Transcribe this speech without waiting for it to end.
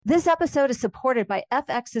This episode is supported by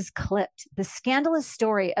FX's Clipped, the scandalous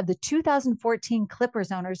story of the 2014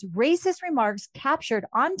 Clippers owner's racist remarks captured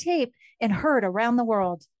on tape and heard around the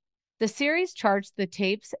world. The series charts the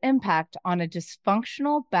tape's impact on a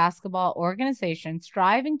dysfunctional basketball organization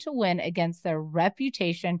striving to win against their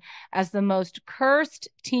reputation as the most cursed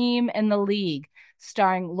team in the league,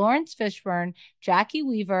 starring Lawrence Fishburne, Jackie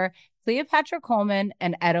Weaver, Cleopatra Coleman,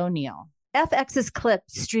 and Ed O'Neill. FX's Clipped,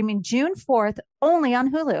 streaming June 4th, only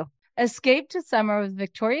on Hulu. Escape to summer with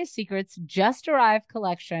Victoria's Secret's just-arrived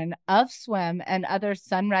collection of swim and other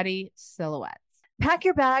sun-ready silhouettes. Pack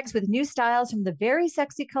your bags with new styles from the Very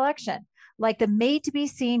Sexy collection, like the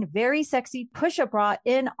made-to-be-seen Very Sexy push-up bra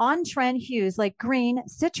in on-trend hues like green,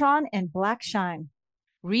 citron, and black shine.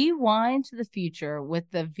 Rewind to the future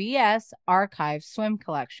with the VS Archive swim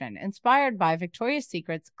collection, inspired by Victoria's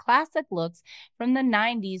Secret's classic looks from the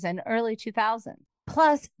 90s and early 2000s.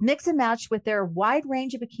 Plus, mix and match with their wide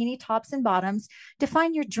range of bikini tops and bottoms to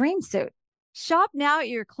find your dream suit. Shop now at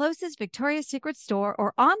your closest Victoria's Secret store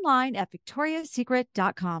or online at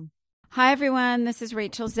victoriassecret.com. Hi, everyone. This is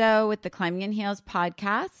Rachel Zoe with the Climbing in Heels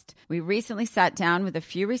podcast. We recently sat down with a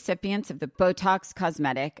few recipients of the Botox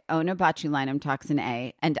Cosmetic, Onabotulinum Toxin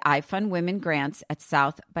A, and iFund Women grants at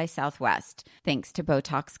South by Southwest, thanks to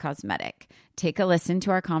Botox Cosmetic. Take a listen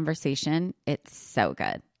to our conversation. It's so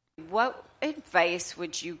good. What advice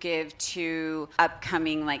would you give to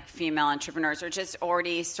upcoming female entrepreneurs or just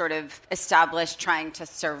already sort of established trying to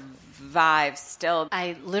survive still?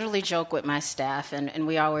 I literally joke with my staff and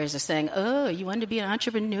we always are saying, oh, you want to be an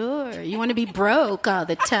entrepreneur? You want to be broke all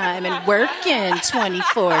the time and working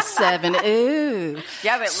 24/7. Ooh.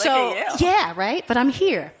 Yeah, but look at you. Yeah, right? But I'm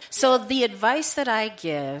here. So the advice that I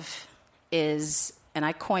give is, and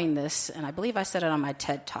I coined this, and I believe I said it on my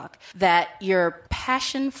TED Talk, that your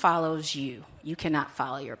passion follows you. You cannot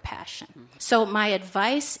follow your passion. So my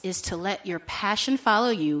advice is to let your passion follow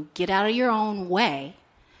you, get out of your own way,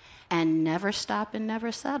 and never stop and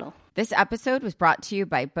never settle. This episode was brought to you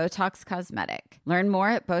by Botox Cosmetic. Learn more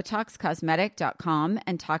at BotoxCosmetic.com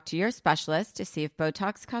and talk to your specialist to see if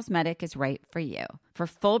Botox Cosmetic is right for you. For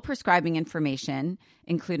full prescribing information,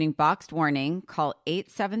 including boxed warning, call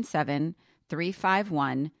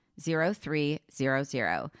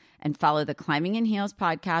 877-351-0300 and follow the Climbing in Heels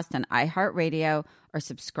podcast on iHeartRadio or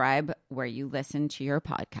subscribe where you listen to your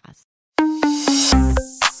podcast.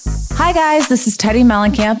 Hi guys, this is Teddy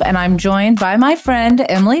Mellencamp and I'm joined by my friend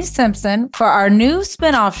Emily Simpson for our new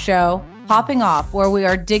spin-off show, Popping Off, where we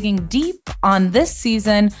are digging deep on this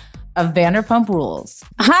season of Vanderpump Rules.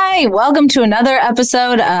 Hi, welcome to another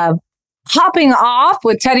episode of Popping Off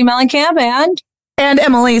with Teddy Mellencamp and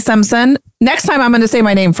Emily Simpson. Next time I'm going to say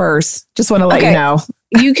my name first. Just want to let you know.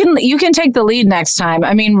 You can take the lead next time.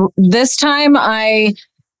 I mean, this time I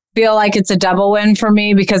feel like it's a double win for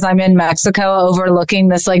me because I'm in Mexico overlooking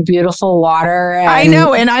this beautiful water. I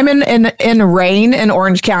know. And I'm in rain in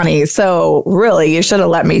Orange County. So really, you should have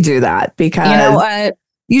let me do that because you know what?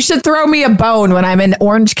 You should throw me a bone when I'm in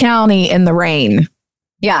Orange County in the rain.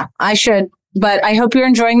 Yeah, I should. But I hope you're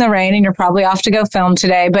enjoying the rain and you're probably off to go film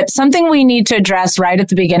today. But something we need to address right at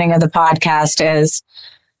the beginning of the podcast is,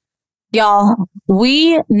 y'all,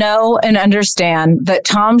 we know and understand that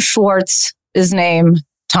Tom Schwartz is named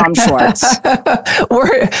Tom Schwartz.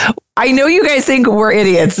 I know you guys think we're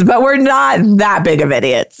idiots, but we're not that big of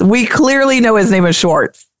idiots. We clearly know his name is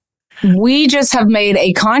Schwartz. We just have made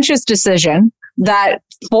a conscious decision that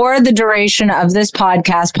for the duration of this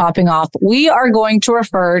podcast Popping Off, we are going to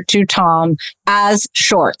refer to Tom as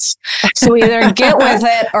Shorts. So either get with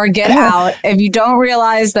it or get out. If you don't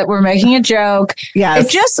realize that we're making a joke, yes.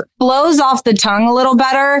 It just flows off the tongue a little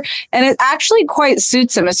better. And it actually quite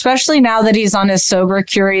suits him, especially now that he's on his sober,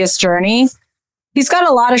 curious journey. He's got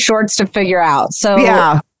a lot of shorts to figure out. So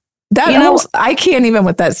yeah. I can't even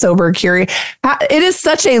with that sober curious. It is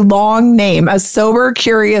such a long name, a sober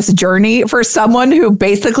curious journey for someone who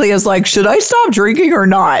basically is like, should I stop drinking or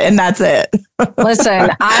not? And that's it.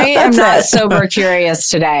 Listen, I am not sober curious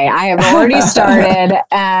today. I have already started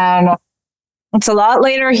and it's a lot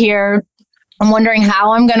later here. I'm wondering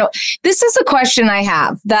how I'm going to. This is a question I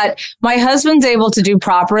have that my husband's able to do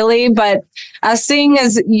properly, but seeing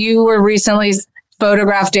as you were recently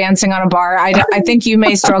photographed dancing on a bar, I think you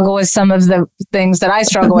may struggle with some of the things that I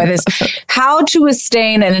struggle with is how to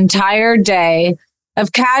sustain an entire day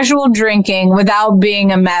of casual drinking without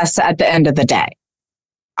being a mess at the end of the day.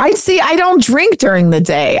 I don't drink during the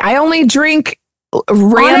day. I only drink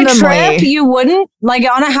randomly. On a trip, you wouldn't? Like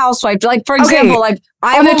on a housewife, like for example,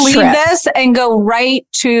 I will leave this and go right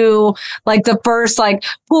to the first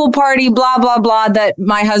pool party, blah, blah, blah, that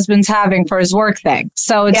my husband's having for his work thing.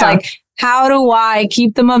 So it's how do I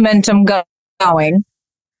keep the momentum going?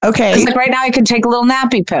 Okay. Like right now I could take a little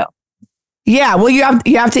nappy poo. Yeah, well, you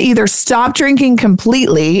have to either stop drinking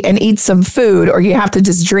completely and eat some food, or you have to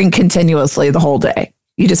just drink continuously the whole day.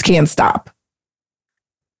 You just can't stop.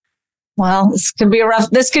 Well,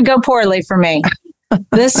 this could go poorly for me.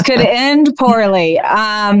 This could end poorly.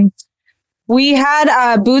 We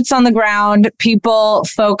had boots on the ground, people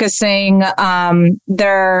focusing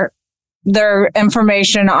their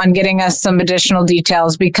information on getting us some additional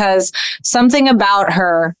details, because something about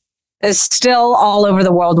her is still all over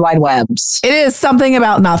the World Wide Webs. It is something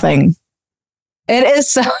about nothing. It is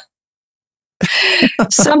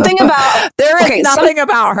something about... There is nothing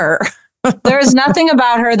about her. There is nothing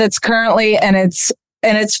about her that's currently in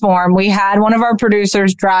its form. We had one of our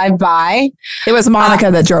producers drive by. It was Monica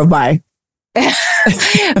that drove by.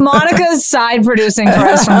 Monica's side producing for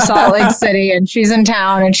us from Salt Lake City, and she's in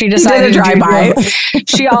town, and she decided to drive by.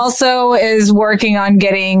 She also is working on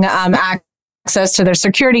getting access to their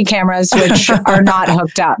security cameras, which are not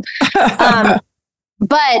hooked up.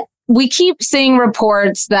 But we keep seeing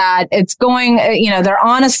reports that it's going, they're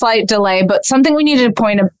on a slight delay, but something we needed to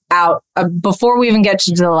point out before we even get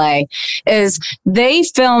to delay is they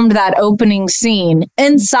filmed that opening scene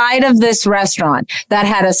inside of this restaurant that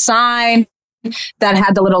had a sign, that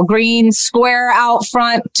had the little green square out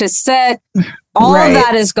front to sit. All of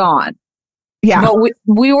that is gone. Yeah. But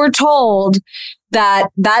we were told that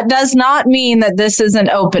does not mean that this is an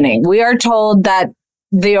opening. We are told that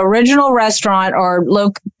the original restaurant or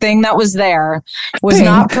thing that was there was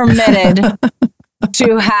not permitted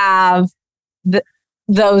to have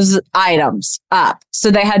those items up.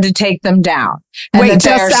 So they had to take them down. And wait,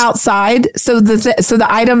 just outside? So the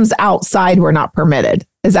items outside were not permitted.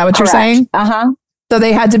 Is that what you're saying? Uh-huh. So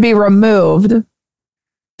they had to be removed.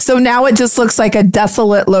 So now it just looks like a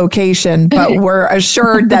desolate location, but we're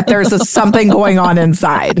assured that there's something going on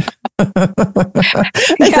inside. Is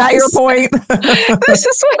that your point? This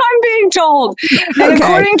is what I'm being told. And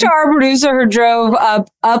according to our producer who drove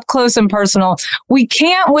up close and personal, we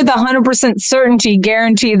can't with 100% certainty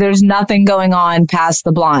guarantee there's nothing going on past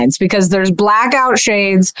the blinds, because there's blackout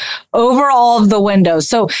shades over all of the windows.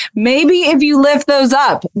 So maybe if you lift those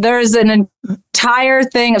up, there's an entire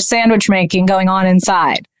thing of sandwich making going on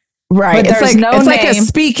inside. Right. But it's like a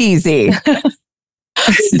speakeasy.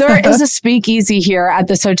 There is a speakeasy here at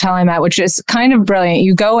this hotel I'm at, which is kind of brilliant.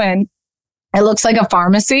 You go in, it looks like a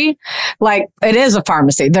pharmacy. Like, it is a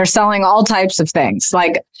pharmacy. They're selling all types of things,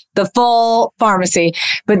 like the full pharmacy.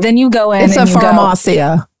 But then you go in. It's a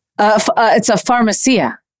pharmacia. It's a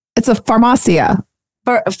pharmacia. It's a pharmacia.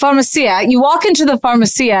 Pharmacia. You walk into the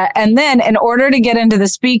pharmacia, and then in order to get into the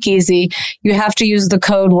speakeasy, you have to use the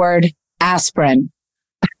code word aspirin.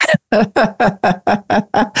 At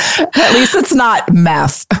least it's not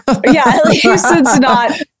meth. Yeah, at least it's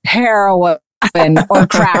not heroin or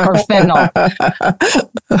crack or fentanyl.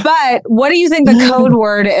 But what do you think the code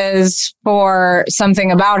word is for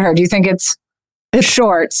something about her? Do you think it's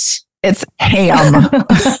shorts? It's ham.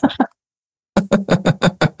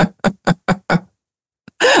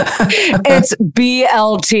 It's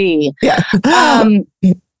BLT. Yeah.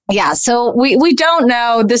 Yeah, so we don't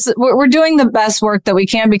know. We're doing the best work that we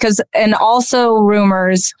can, because, and also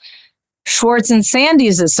rumors, Schwartz and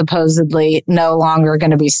Sandy's is supposedly no longer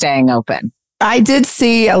going to be staying open. I did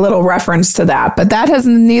see a little reference to that, but that has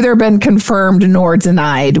neither been confirmed nor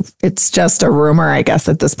denied. It's just a rumor, I guess,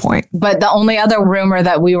 at this point. But the only other rumor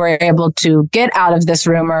that we were able to get out of this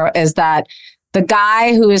rumor is that the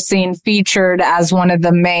guy who is seen featured as one of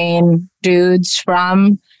the main dudes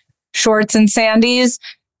from Schwartz and Sandy's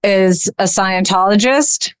is a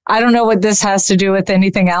Scientologist. I don't know what this has to do with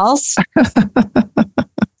anything else,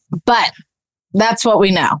 but that's what we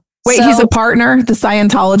know. Wait, he's a partner? The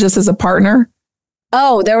Scientologist is a partner?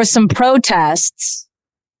 Oh, there was some protests.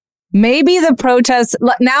 Maybe the protests.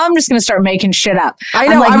 Now I'm just going to start making shit up. I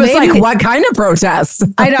know. I was like, what kind of protests?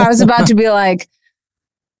 I know. I was about to be like,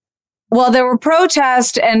 well, there were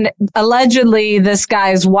protests, and allegedly this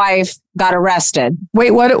guy's wife got arrested.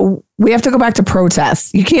 Wait, what? We have to go back to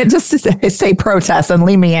protests. You can't just say protests and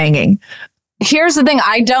leave me hanging. Here's the thing.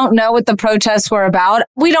 I don't know what the protests were about.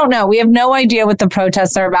 We don't know. We have no idea what the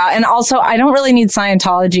protests are about. And also, I don't really need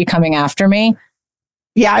Scientology coming after me.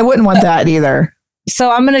 Yeah, I wouldn't want that either.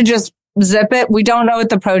 So I'm going to just zip it. We don't know what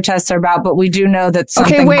the protests are about, but we do know that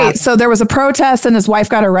something happened. So there was a protest and his wife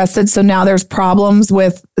got arrested. So now there's problems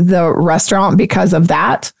with the restaurant because of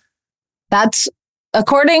that. That's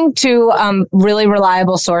according to really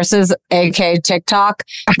reliable sources, aka TikTok,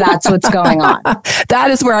 that's what's going on.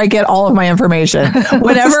 That is where I get all of my information.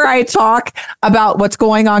 Whenever I talk about what's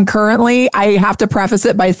going on currently, I have to preface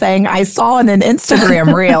it by saying I saw in an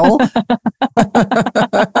Instagram reel.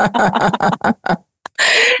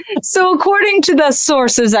 So according to the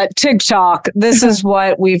sources at TikTok, this is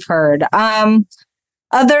what we've heard.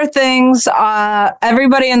 Other things,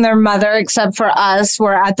 everybody and their mother, except for us,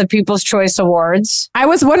 were at the People's Choice Awards. I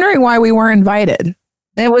was wondering why we weren't invited.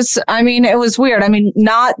 It was weird. I mean,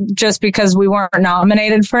 not just because we weren't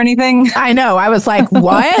nominated for anything. I know. I was like,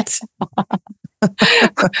 what?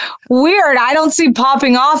 Weird. I don't see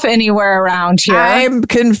popping off anywhere around here. I'm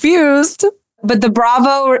confused. But the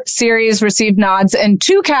Bravo series received nods in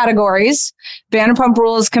 2 categories. Vanderpump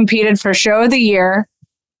Rules competed for Show of the Year.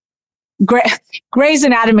 Grey's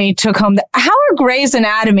Anatomy took home. How are Grey's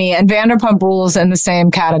Anatomy and Vanderpump Rules in the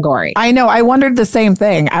same category? I know. I wondered the same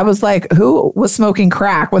thing. I was like, who was smoking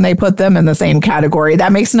crack when they put them in the same category?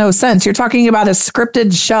 That makes no sense. You're talking about a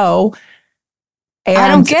scripted show and I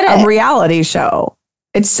don't get it. A reality show.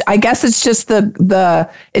 I guess it's just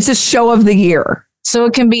it's just Show of the Year. So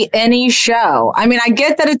it can be any show. I mean, I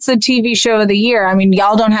get that it's the TV show of the year. I mean,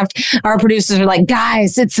 y'all don't have to, our producers are like,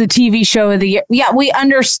 guys, it's the TV show of the year. Yeah, we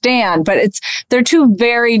understand, but they're 2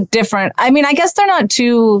 very different. I mean, I guess they're not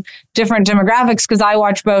 2 different demographics because I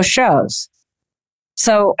watch both shows.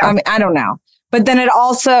 So, I mean, I don't know. But then it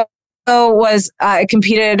also was, it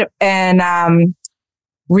competed in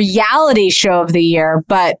reality show of the year,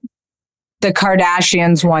 but the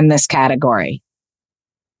Kardashians won this category.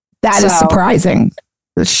 That is surprising.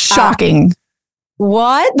 Shocking.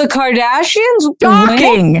 What? The Kardashians?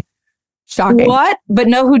 Shocking. Win? Shocking. What? But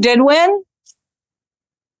know who did win?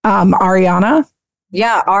 Ariana.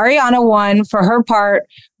 Yeah, Ariana won for her part.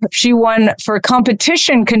 She won for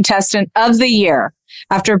Competition Contestant of the Year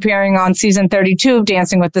after appearing on season 32 of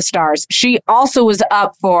Dancing with the Stars. She also was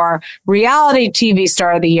up for Reality TV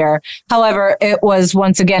Star of the Year. However, it was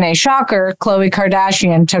once again a shocker. Khloe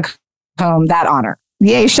Kardashian took home that honor.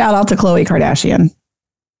 Yay, shout out to Khloe Kardashian.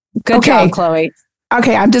 Good job, Khloe.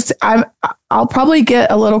 Okay, I'll probably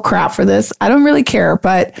get a little crap for this. I don't really care,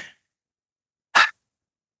 but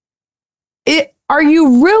are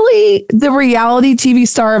you really the reality TV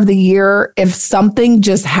star of the year if something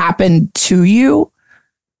just happened to you?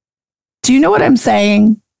 Do you know what I'm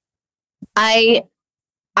saying? I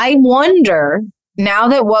wonder, now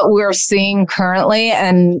that what we're seeing currently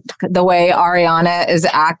and the way Ariana is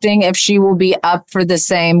acting, if she will be up for the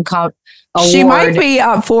same award. She might be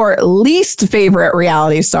up for least favorite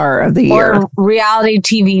reality star of the year. Or reality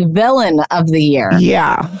TV villain of the year.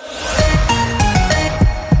 Yeah.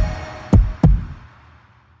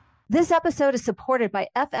 This episode is supported by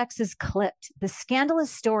FX's Clipped, the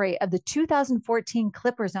scandalous story of the 2014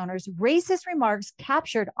 Clippers owner's racist remarks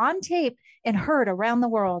captured on tape and heard around the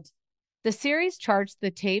world. The series charts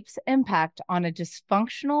the tape's impact on a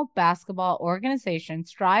dysfunctional basketball organization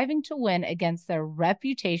striving to win against their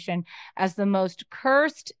reputation as the most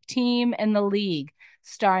cursed team in the league,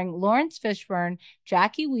 starring Lawrence Fishburne,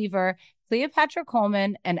 Jackie Weaver, Cleopatra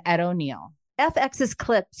Coleman, and Ed O'Neill. FX's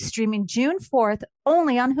Clipped, streaming June 4th,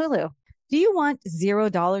 only on Hulu. Do you want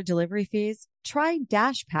 $0 delivery fees? Try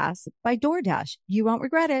Dash Pass by DoorDash. You won't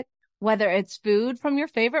regret it. Whether it's food from your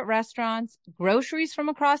favorite restaurants, groceries from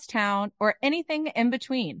across town, or anything in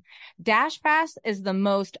between, Dash Pass is the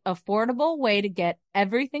most affordable way to get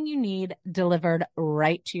everything you need delivered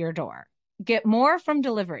right to your door. Get more from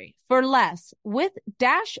delivery for less with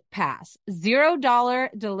Dash Pass,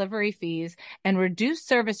 $0 delivery fees, and reduced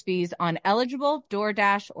service fees on eligible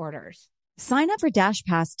DoorDash orders. Sign up for Dash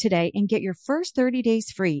Pass today and get your first 30 days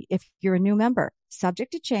free if you're a new member.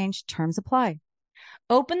 Subject to change, terms apply.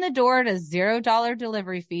 Open the door to $0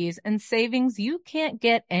 delivery fees and savings you can't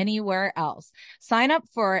get anywhere else. Sign up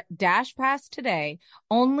for Dash Pass today,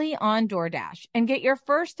 only on DoorDash, and get your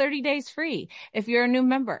first 30 days free if you're a new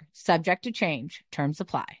member. Subject to change. Terms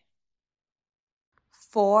apply.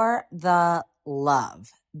 For the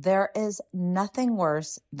love, there is nothing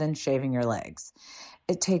worse than shaving your legs.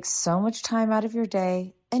 It takes so much time out of your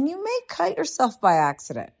day, and you may cut yourself by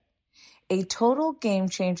accident. A total game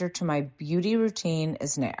changer to my beauty routine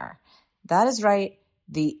is Nair. That is right,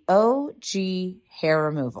 the OG hair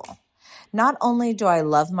removal. Not only do I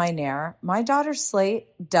love my Nair, my daughter Slate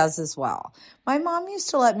does as well. My mom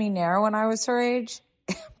used to let me Nair when I was her age,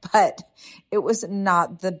 but it was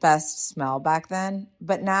not the best smell back then.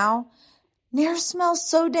 But now, Nair smells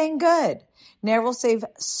so dang good. Nair will save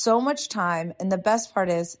so much time, and the best part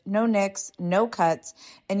is no nicks, no cuts,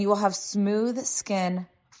 and you will have smooth skin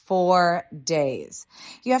 4 days.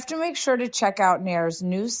 You have to make sure to check out Nair's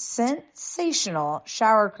new sensational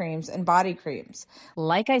shower creams and body creams.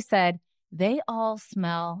 Like I said, they all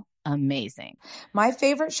smell amazing. My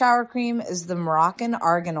favorite shower cream is the Moroccan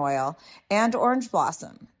Argan Oil and Orange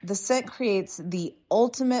Blossom. The scent creates the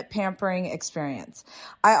ultimate pampering experience.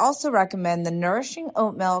 I also recommend the Nourishing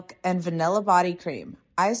Oat Milk and Vanilla Body Cream.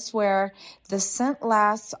 I swear, the scent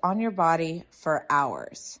lasts on your body for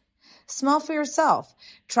hours. Smell for yourself.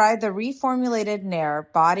 Try the reformulated Nair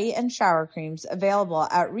body and shower creams available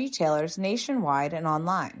at retailers nationwide and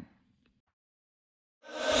online.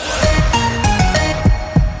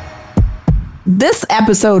 This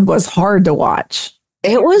episode was hard to watch.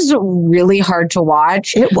 It was really hard to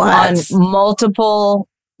watch. It was.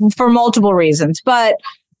 For multiple reasons. But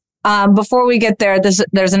before we get there,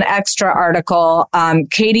 there's an extra article.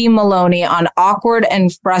 Katie Maloney on awkward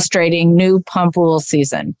and frustrating new pump rule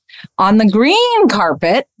season. On the green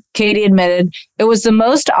carpet, Katie admitted it was the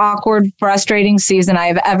most awkward, frustrating season I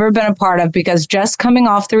have ever been a part of because just coming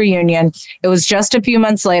off the reunion, it was just a few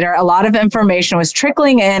months later, a lot of information was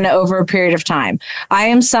trickling in over a period of time. I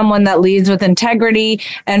am someone that leads with integrity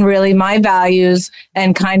and really my values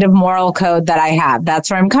and kind of moral code that I have.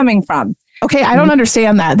 That's where I'm coming from. Okay, I don't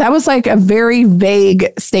understand that. That was like a very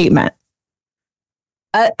vague statement.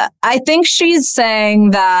 I think she's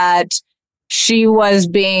saying that she was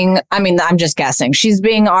I'm just guessing. She's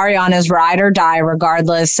being Ariana's ride or die,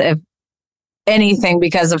 regardless if anything,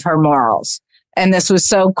 because of her morals. And this was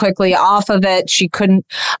so quickly off of it. She couldn't.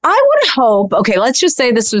 I would hope. Okay, let's just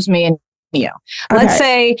say this was me and you. Okay. Let's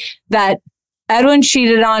say that Edwin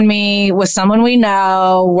cheated on me with someone we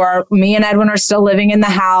know, where me and Edwin are still living in the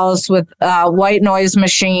house with a white noise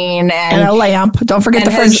machine and a lamp. Don't forget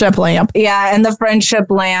the friendship lamp. Yeah, and the friendship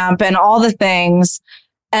lamp and all the things.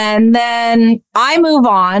 And then I move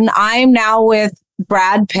on. I'm now with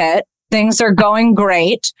Brad Pitt. Things are going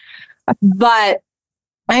great, but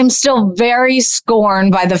I'm still very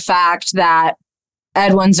scorned by the fact that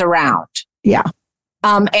Edwin's around. Yeah.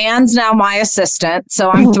 Anne's now my assistant, so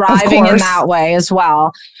I'm thriving in that way as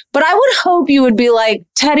well. But I would hope you would be like,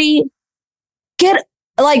 Teddy,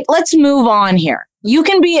 let's move on here. You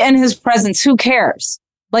can be in his presence. Who cares?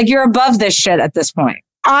 Like, you're above this shit at this point.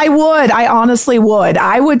 I would. I honestly would.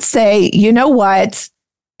 I would say, you know what?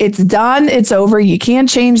 It's done. It's over. You can't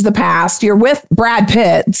change the past. You're with Brad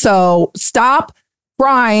Pitt. So stop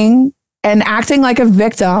crying and acting like a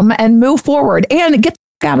victim and move forward and get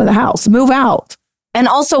out of the house. Move out. And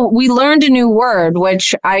also, we learned a new word,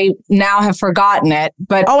 which I now have forgotten it.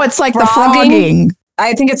 But it's like the frogging.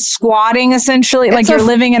 I think it's squatting, essentially. It's like you're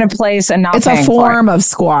living in a place and not it's paying a form of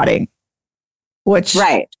squatting. Which,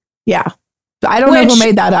 right. Yeah. I don't know who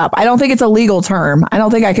made that up. I don't think it's a legal term. I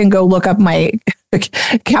don't think I can go look up my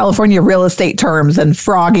California real estate terms and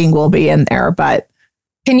frogging will be in there. But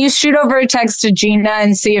can you shoot over a text to Gina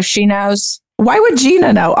and see if she knows? Why would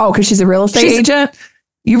Gina know? Oh, because she's a real estate agent?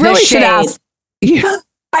 You really should ask. Yeah,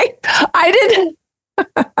 I didn't.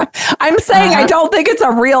 I'm saying I don't think it's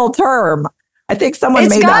a real term. I think someone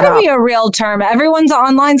made that up. It's got to be a real term. Everyone's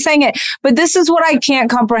online saying it. But this is what I can't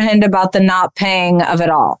comprehend about the not paying of it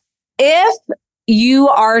all. If you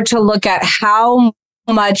are to look at how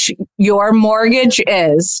much your mortgage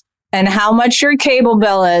is and how much your cable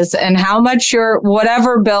bill is and how much your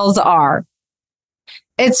whatever bills are,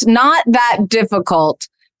 it's not that difficult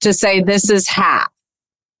to say this is half.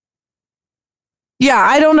 Yeah,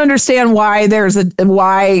 I don't understand why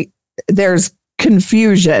there's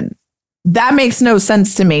confusion. That makes no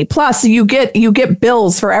sense to me. Plus, you get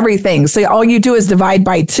bills for everything. So all you do is divide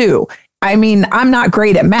by 2. I mean, I'm not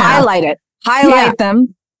great at math. Highlight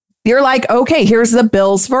them. You're like, okay, here's the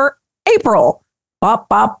bills for April. Bop,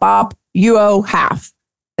 bop, bop. You owe half.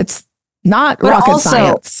 It's not rocket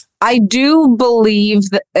science. I do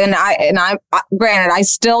believe that, and I granted, I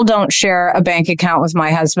still don't share a bank account with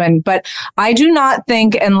my husband, but I do not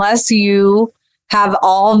think unless you have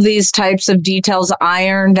all of these types of details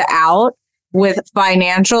ironed out with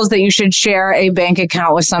financials that you should share a bank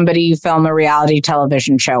account with somebody you film a reality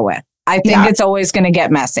television show with. I think it's always going to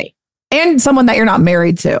get messy. And someone that you're not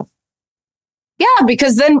married to. Yeah,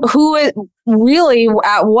 because then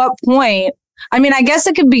at what point? I mean, I guess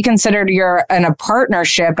it could be considered you're in a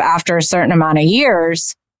partnership after a certain amount of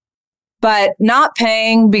years, but not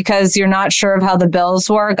paying because you're not sure of how the bills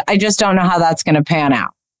work. I just don't know how that's going to pan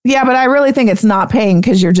out. Yeah, but I really think it's not paying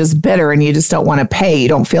because you're just bitter and you just don't want to pay. You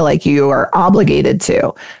don't feel like you are obligated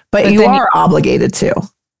to, but you are obligated to.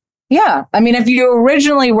 Yeah. I mean, if you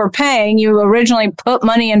originally were paying, you originally put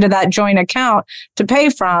money into that joint account to pay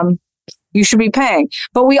from, you should be paying.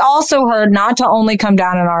 But we also heard, not to only come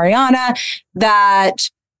down on Ariana, that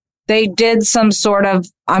they did some sort of,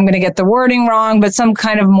 I'm going to get the wording wrong, but some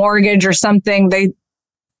kind of mortgage or something. The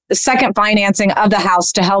second financing of the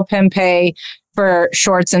house to help him pay for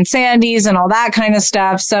Shorts and Sandy's and all that kind of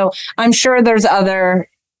stuff. So I'm sure there's other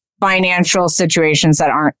financial situations that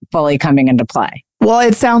aren't fully coming into play. Well,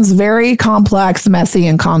 it sounds very complex, messy,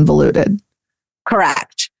 and convoluted.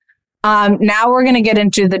 Correct. Now we're going to get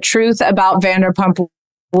into the truth about Vanderpump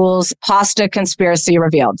Rules pasta conspiracy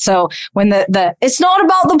revealed. So when the it's not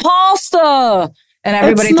about the pasta, and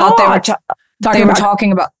everybody thought they were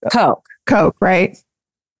talking about Coke. Coke, right?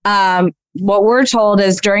 What we're told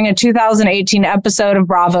is during a 2018 episode of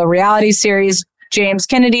Bravo reality series, James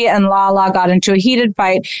Kennedy and Lala got into a heated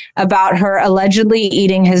fight about her allegedly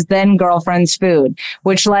eating his then girlfriend's food,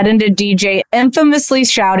 which led into DJ infamously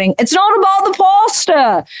shouting, "It's not about the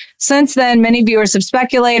pasta." Since then, many viewers have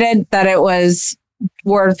speculated that it was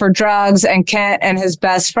word for drugs, and Kent and his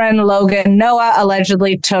best friend Logan Noah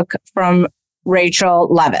allegedly took from Rachel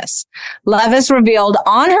Leviss. Leviss revealed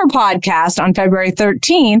on her podcast on February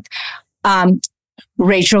 13th,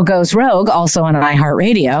 Rachel Goes Rogue, also on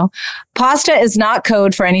iHeartRadio, pasta is not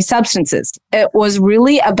code for any substances. It was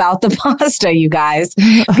really about the pasta, you guys.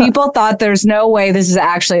 People thought there's no way this is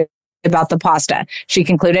actually about the pasta. She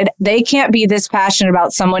concluded, they can't be this passionate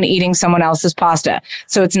about someone eating someone else's pasta.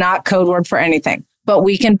 So it's not code word for anything. But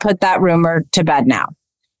we can put that rumor to bed now.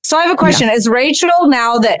 So I have a question. Yeah. Is Rachel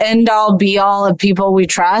now the end all be all of people we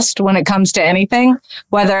trust when it comes to anything?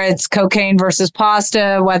 Whether it's cocaine versus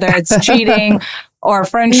pasta, whether it's cheating or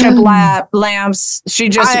friendship lamps, we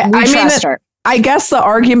trust her. I guess the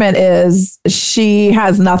argument is she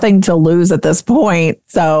has nothing to lose at this point.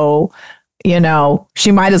 So,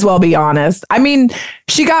 she might as well be honest. I mean,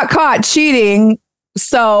 she got caught cheating.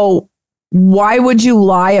 So why would you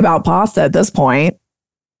lie about pasta at this point?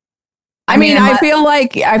 I mean, I feel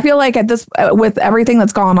like at this, with everything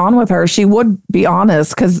that's gone on with her, she would be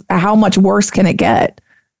honest, because how much worse can it get?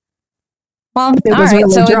 Well, it was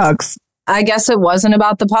really drugs. I guess it wasn't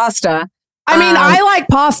about the pasta. I mean, I like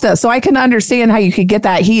pasta, so I can understand how you could get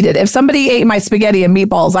that heated. If somebody ate my spaghetti and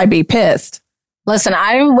meatballs, I'd be pissed. Listen,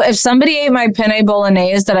 if somebody ate my penne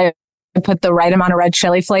bolognese that I put the right amount of red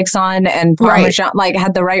chili flakes on and Parmesan,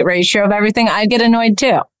 had the right ratio of everything, I'd get annoyed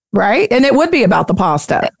too. Right. And it would be about the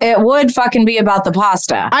pasta. It would fucking be about the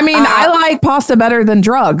pasta. I mean, I like pasta better than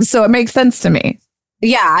drugs, so it makes sense to me.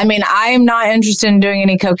 Yeah. I mean, I'm not interested in doing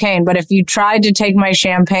any cocaine, but if you tried to take my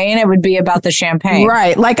champagne, it would be about the champagne.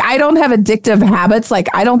 Right. Like, I don't have addictive habits. Like,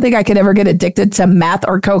 I don't think I could ever get addicted to meth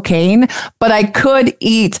or cocaine, but I could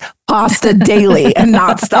eat pasta daily and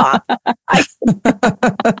not stop.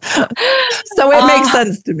 So it makes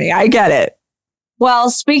sense to me. I get it. Well,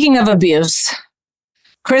 speaking of abuse,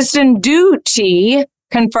 Kristen Doute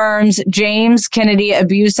confirms James Kennedy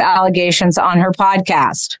abuse allegations on her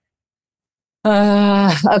podcast.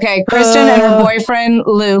 Okay, Kristen and her boyfriend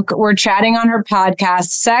Luke were chatting on her podcast,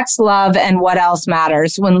 Sex, Love, and What Else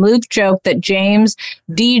Matters, when Luke joked that James'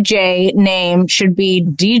 DJ name should be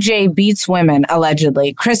DJ Beats Women,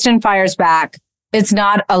 allegedly. Kristen fires back, "It's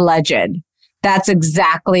not alleged. That's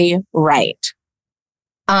exactly right."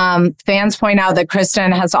 Fans point out that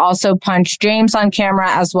Kristen has also punched James on camera,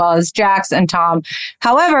 as well as Jax and Tom.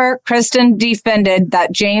 However, Kristen defended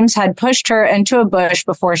that James had pushed her into a bush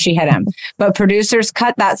before she hit him, but producers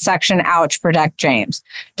cut that section out to protect James.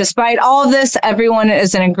 Despite all of this, everyone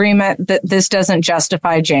is in agreement that this doesn't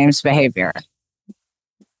justify James' behavior.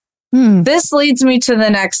 This leads me to the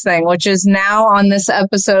next thing, which is now on this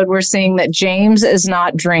episode, we're seeing that James is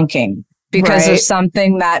not drinking because of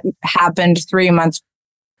something that happened 3 months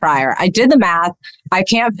prior. I did the math. I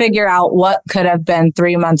can't figure out what could have been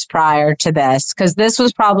 3 months prior to this, because this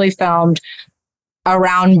was probably filmed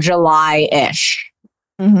around July-ish.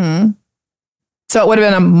 Mm-hmm. So it would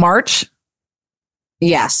have been a March?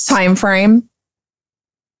 Yes. Time frame.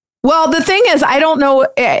 Well, the thing is, I don't know.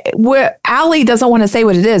 Allie doesn't want to say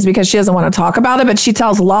what it is because she doesn't want to talk about it, but she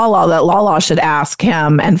tells Lala that Lala should ask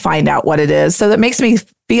him and find out what it is. So that makes me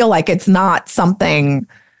feel like it's not something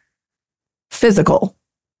physical.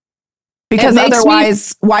 Because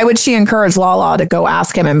otherwise, why would she encourage Lala to go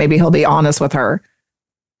ask him and maybe he'll be honest with her?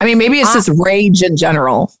 I mean, maybe it's just rage in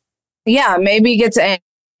general. Yeah, maybe he gets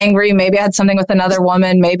angry. Maybe it had something with another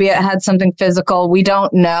woman. Maybe it had something physical. We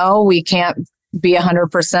don't know. We can't be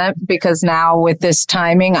 100% because now with this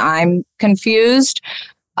timing, I'm confused.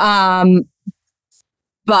 But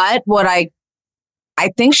what I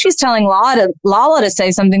think she's telling Lala to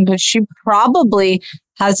say something, but she probably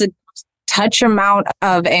has a touch amount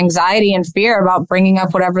of anxiety and fear about bringing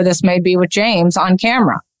up whatever this may be with James on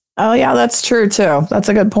camera. Oh, yeah, that's true, too. That's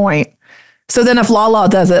a good point. So then if Lala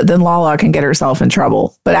does it, then Lala can get herself in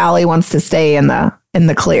trouble. But Allie wants to stay in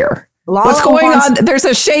the clear. Lala What's going on? There's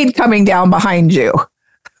a shade coming down behind you.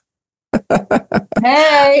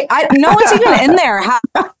 Hey, no one's even in there.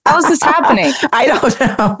 How is this happening? I don't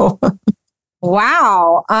know.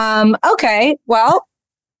 Wow. Okay. Well,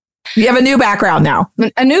 you have a new background now.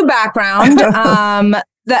 A new background. The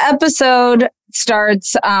episode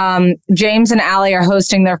starts. James and Allie are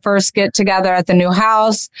hosting their first get together at the new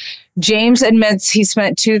house. James admits he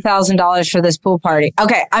spent $2,000 for this pool party.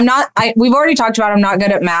 Okay, we've already talked about I'm not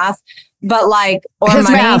good at math, but or his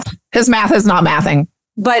money. His math is not mathing.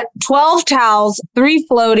 But 12 towels, 3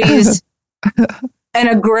 floaties, and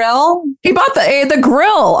a grill. He bought the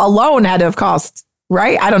grill alone had to have cost,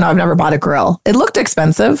 right? I don't know. I've never bought a grill. It looked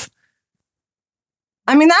expensive.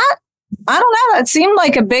 I mean, I don't know. That seemed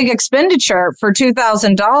like a big expenditure for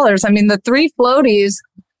 $2,000. I mean, the 3 floaties,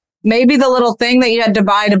 maybe the little thing that you had to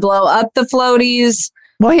buy to blow up the floaties.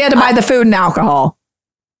 Well, he had to buy the food and alcohol.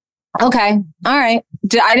 Okay. All right.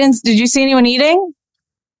 Did you see anyone eating?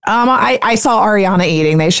 I saw Ariana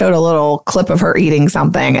eating. They showed a little clip of her eating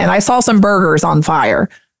something, and I saw some burgers on fire.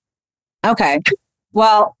 Okay.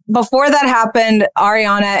 Well, before that happened,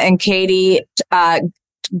 Ariana and Katie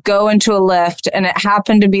go into a Lyft, and it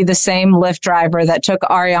happened to be the same Lyft driver that took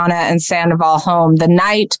Ariana and Sandoval home the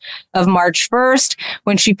night of March 1st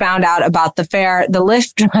when she found out about the affair. The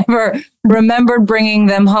Lyft driver remembered bringing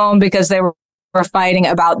them home because they were fighting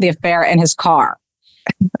about the affair in his car.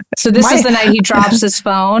 So this is the night he drops his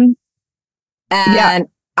phone. And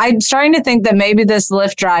I'm starting to think that maybe this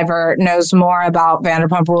Lyft driver knows more about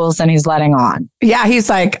Vanderpump Rules than he's letting on. Yeah, he's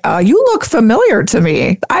like, you look familiar to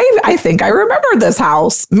me. I think I remember this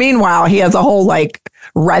house. Meanwhile, he has a whole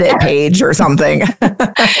Reddit page or something.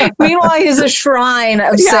 Meanwhile, he has a shrine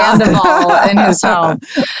of Sandoval in his home.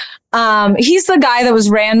 He's the guy that was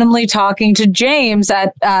randomly talking to James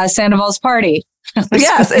at Sandoval's party.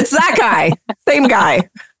 Yes, it's that guy. Same guy.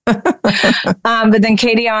 But then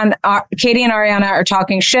Katie and Ariana are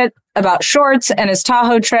talking shit about Shorts and his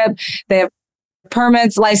Tahoe trip. They have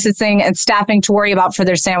permits, licensing, and staffing to worry about for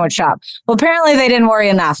their sandwich shop. Well, apparently they didn't worry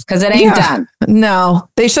enough because it ain't done. No,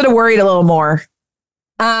 they should have worried a little more.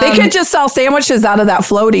 They could just sell sandwiches out of that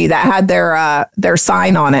floaty that had their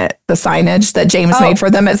sign on it, the signage that James made for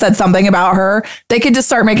them. It said something about her. They could just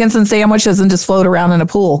start making some sandwiches and just float around in a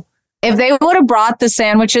pool. If they would have brought the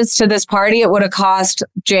sandwiches to this party, it would have cost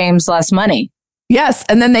James less money. Yes.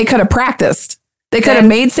 And then they could have practiced. They could have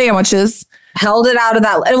made sandwiches. Held it out of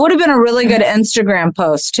that. It would have been a really good Instagram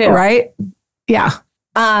post too. Right? Yeah.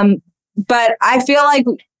 But I feel like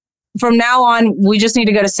from now on, we just need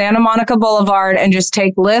to go to Santa Monica Boulevard and just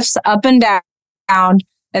take lifts up and down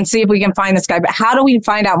and see if we can find this guy. But how do we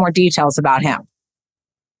find out more details about him?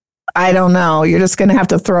 I don't know. You're just going to have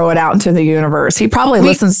to throw it out into the universe. He probably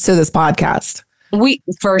listens to this podcast.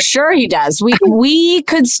 For sure he does. We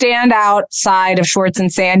could stand outside of Schwartz and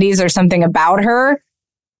Sandy's or something about her,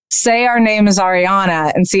 say our name is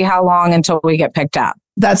Ariana, and see how long until we get picked up.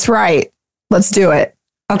 That's right. Let's do it.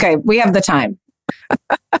 Okay, we have the time.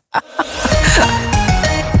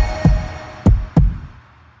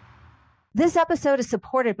 This episode is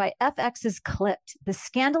supported by FX's Clipped, the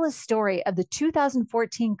scandalous story of the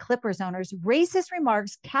 2014 Clippers owner's racist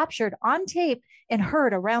remarks captured on tape and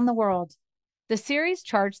heard around the world. The series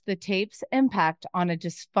charts the tape's impact on a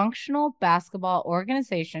dysfunctional basketball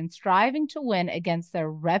organization striving to win against their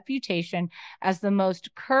reputation as the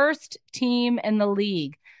most cursed team in the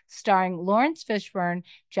league, starring Lawrence Fishburne,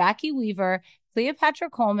 Jackie Weaver, Cleopatra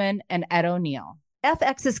Coleman, and Ed O'Neill.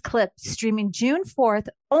 FX's Clipped, streaming June 4th,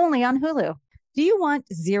 only on Hulu. Do you want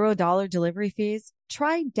 $0 delivery fees?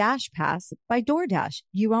 Try Dash Pass by DoorDash.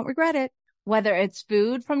 You won't regret it. Whether it's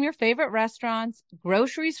food from your favorite restaurants,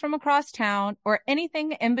 groceries from across town, or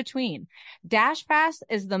anything in between, Dash Pass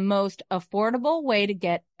is the most affordable way to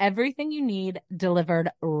get everything you need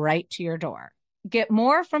delivered right to your door. Get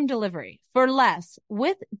more from delivery for less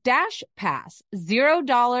with Dash Pass,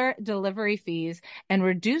 $0 delivery fees, and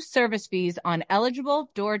reduced service fees on eligible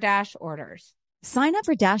DoorDash orders. Sign up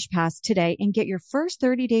for Dash Pass today and get your first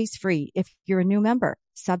 30 days free if you're a new member.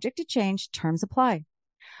 Subject to change, terms apply.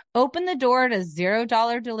 Open the door to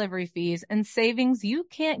 $0 delivery fees and savings you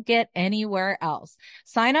can't get anywhere else.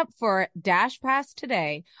 Sign up for Dash Pass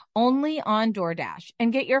today, only on DoorDash,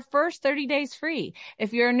 and get your first 30 days free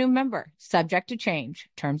if you're a new member. Subject to change.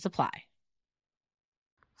 Terms apply.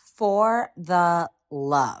 For the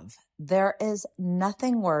love, there is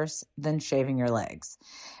nothing worse than shaving your legs.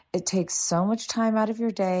 It takes so much time out of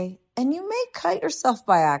your day, and you may cut yourself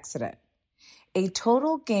by accident. A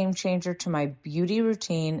total game changer to my beauty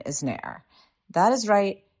routine is Nair. That is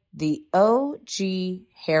right, the OG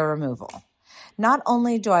hair removal. Not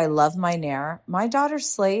only do I love my Nair, my daughter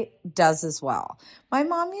Slate does as well. My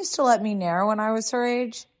mom used to let me Nair when I was her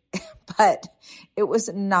age, but it was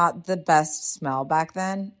not the best smell back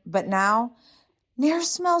then. But now, Nair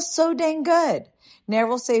smells so dang good. Nair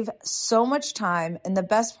will save so much time, and the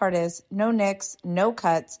best part is no nicks, no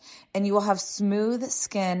cuts, and you will have smooth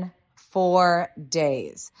skin for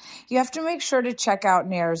days. You have to make sure to check out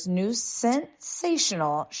Nair's new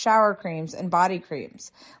sensational shower creams and body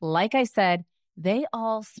creams. Like I said, they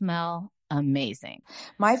all smell amazing.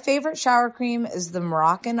 My favorite shower cream is the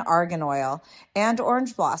Moroccan Argan Oil and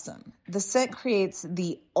Orange Blossom. The scent creates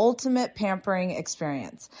the ultimate pampering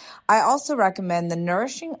experience. I also recommend the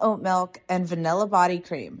Nourishing Oat Milk and Vanilla Body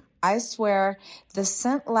Cream. I swear, the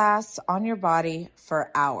scent lasts on your body for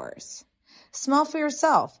hours. Smell for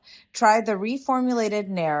yourself. Try the reformulated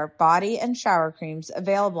Nair body and shower creams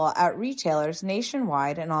available at retailers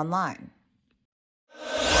nationwide and online.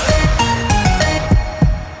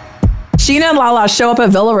 Sheena and Lala show up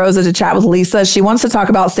at Villa Rosa to chat with Lisa. She wants to talk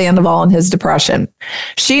about Sandoval and his depression.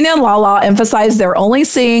 Sheena and Lala emphasize they're only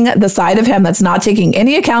seeing the side of him that's not taking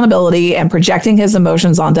any accountability and projecting his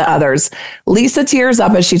emotions onto others. Lisa tears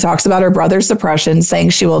up as she talks about her brother's depression,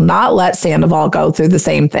 saying she will not let Sandoval go through the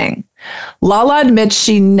same thing. Lala admits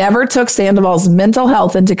she never took Sandoval's mental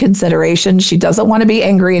health into consideration. She doesn't want to be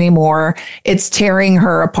angry anymore. It's tearing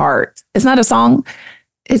her apart. Isn't that a song?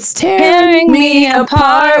 It's tearing me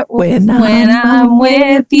apart when I'm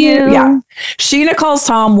with you. Yeah. Sheena calls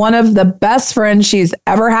Tom one of the best friends she's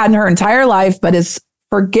ever had in her entire life, but is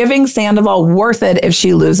forgiving Sandoval worth it if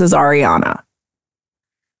she loses Ariana.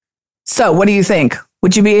 So what do you think?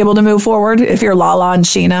 Would you be able to move forward if you're Lala and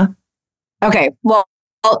Sheena? Okay, well,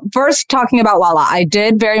 first talking about Lala, I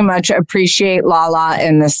did very much appreciate Lala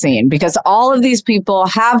in this scene because all of these people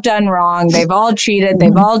have done wrong. They've all cheated.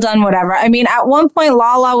 They've all done whatever. I mean, at one point,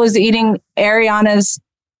 Lala was eating Ariana's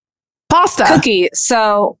pasta cookie.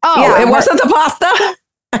 So, it wasn't the pasta?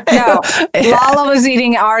 No, Lala was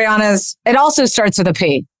eating Ariana's. It also starts with a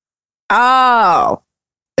P. Oh,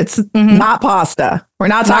 it's not pasta. We're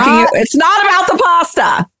not talking. It's not about the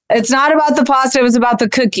pasta. It's not about the pasta. It was about the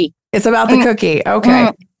cookie. It's about the cookie.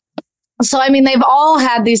 Okay. So, I mean, they've all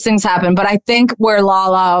had these things happen, but I think where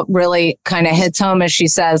Lala really kind of hits home is she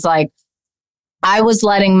says, like, I was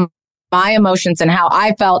letting my emotions and how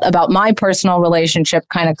I felt about my personal relationship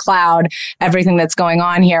kind of cloud everything that's going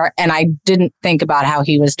on here. And I didn't think about how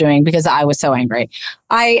he was doing because I was so angry.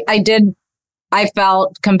 I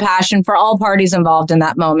felt compassion for all parties involved in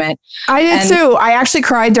that moment. I did too. I actually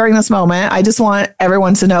cried during this moment. I just want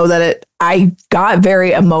everyone to know that I got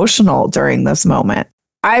very emotional during this moment.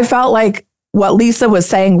 I felt like what Lisa was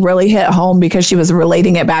saying really hit home because she was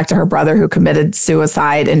relating it back to her brother who committed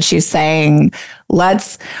suicide. And she's saying,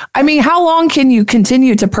 how long can you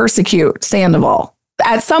continue to persecute Sandoval?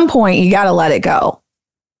 At some point, you got to let it go.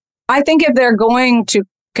 I think if they're going to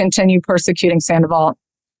continue persecuting Sandoval,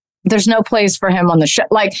 there's no place for him on the show.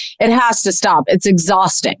 Like, it has to stop. It's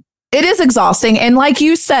exhausting. It is exhausting. And like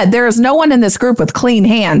you said, there is no one in this group with clean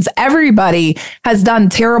hands. Everybody has done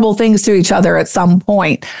terrible things to each other at some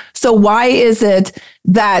point. So why is it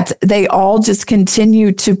that they all just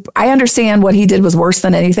continue to, I understand what he did was worse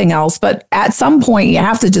than anything else, but at some point you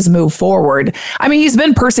have to just move forward. I mean, he's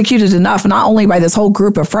been persecuted enough, not only by this whole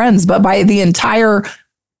group of friends, but by the entire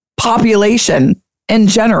population in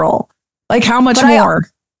general. Like, how much more?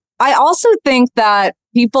 I also think that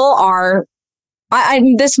people are,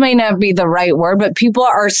 this may not be the right word, but people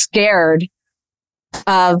are scared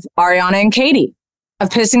of Ariana and Katie, of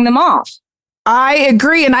pissing them off. I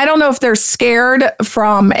agree. And I don't know if they're scared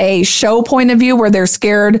from a show point of view where they're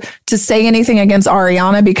scared to say anything against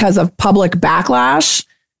Ariana because of public backlash.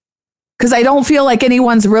 Because I don't feel like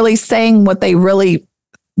anyone's really saying what they really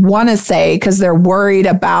want to say because they're worried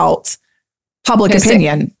about public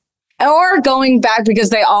opinion. Or going back because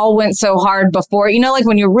they all went so hard before, like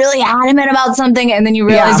when you're really adamant about something and then you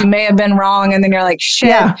realize you may have been wrong and then you're like,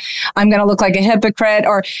 shit, I'm going to look like a hypocrite.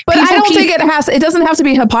 But I don't think it doesn't have to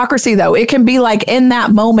be hypocrisy though. It can be like in that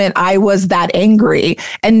moment, I was that angry.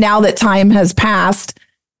 And now that time has passed,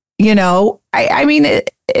 I don't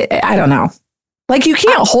know. Like you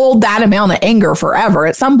can't hold that amount of anger forever.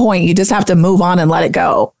 At some point, you just have to move on and let it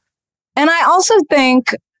go. And I also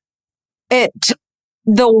think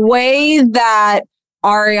the way that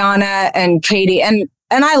Ariana and Katie, and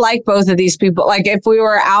I like both of these people. Like if we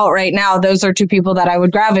were out right now, those are two people that I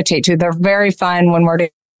would gravitate to. They're very fun when we're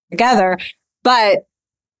together, but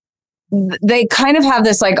they kind of have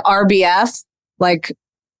this like RBF, like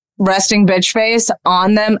resting bitch face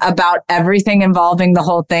on them about everything involving the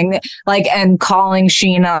whole thing, like, and calling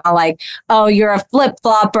Sheena like, oh, you're a flip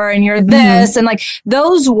flopper and you're this. And like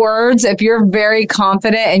those words, if you're very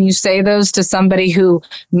confident and you say those to somebody who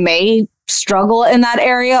may struggle in that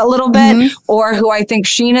area a little bit, or who I think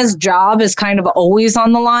Sheena's job is kind of always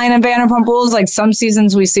on the line in Vanderpump Rules. Like some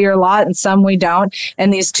seasons we see her a lot and some we don't.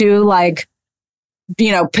 And these two, like,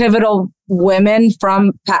 you know, pivotal women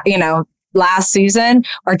from, you know, last season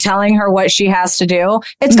are telling her what she has to do.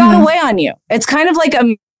 It's got to weigh on you. It's kind of like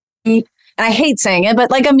and I hate saying it, but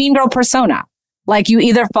like a mean girl persona. Like you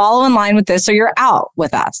either follow in line with this or you're out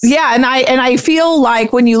with us. Yeah. And I feel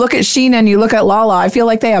like when you look at Sheena and you look at Lala, I feel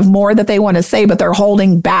like they have more that they want to say, but they're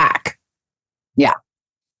holding back. Yeah.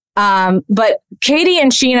 But Katie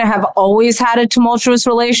and Sheena have always had a tumultuous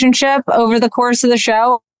relationship over the course of the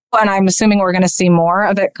show. And I'm assuming we're going to see more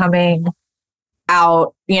of it coming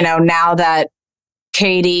out, you know, now that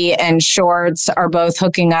Katie and Shorts are both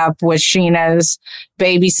hooking up with Sheena's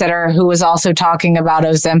babysitter, who was also talking about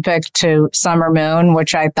Ozempic to Summer Moon,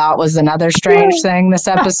 which I thought was another strange thing this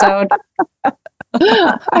episode.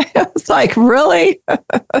 I was like, really?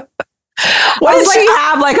 What did she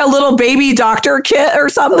have? Like a little baby doctor kit or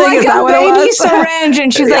something? Like Is that a what it baby was? syringe.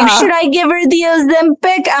 And she's like, should I give her the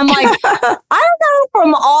Ozempic? I'm like, I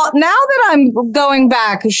don't know. Now that I'm going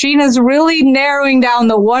back, Sheena's really narrowing down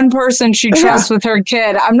the one person she trusts with her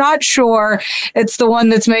kid. I'm not sure it's the one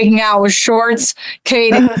that's making out with Shorts,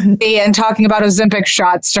 Katie, and talking about Ozempic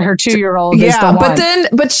shots to her 2-year-old. Yeah,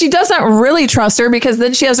 but she doesn't really trust her because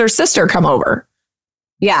then she has her sister come over.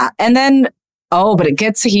 Yeah. And then, but it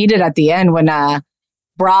gets heated at the end when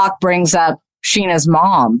Brock brings up Sheena's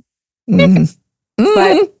mom,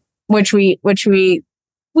 but which we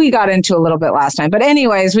got into a little bit last time. But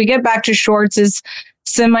anyways, we get back to Shorts'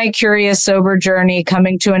 semi-curious sober journey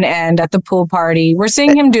coming to an end at the pool party. We're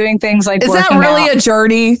seeing him doing things like is that really a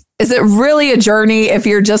journey? Is it really a journey if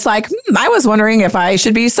you're just like, I was wondering if I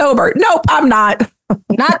should be sober? Nope, I'm not.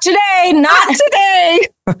 Not today. Not today.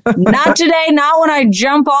 Not today. Not when I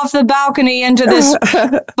jump off the balcony into this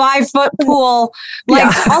 5-foot pool.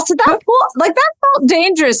 Also that pool, like that felt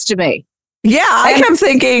dangerous to me. Yeah, I kept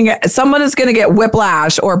thinking someone is going to get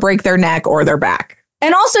whiplash or break their neck or their back.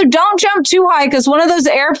 And also don't jump too high because one of those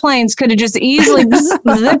airplanes could have just easily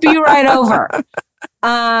zip you right over.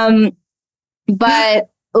 But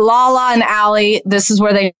Lala and Allie, this is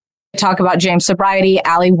where they talk about James' sobriety.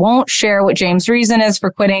 Allie won't share what James' reason is for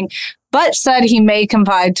quitting, but said he may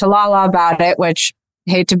confide to Lala about it, which,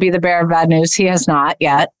 hate to be the bearer of bad news, he has not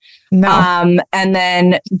yet. No. And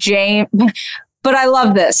then James, but I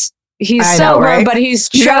love this. He's sober, right? But he's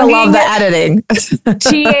chugging love the editing.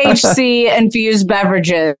 THC infused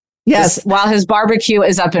beverages. Yes. While his barbecue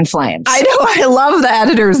is up in flames. I know. I love the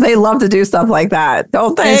editors. They love to do stuff like that.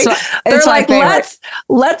 Don't they? They're like,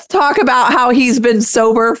 let's talk about how he's been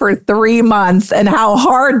sober for 3 months and how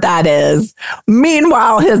hard that is.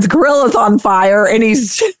 Meanwhile, his grill is on fire and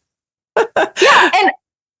he's and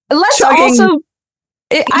let's chugging. Also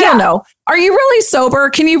I don't know. Are you really sober?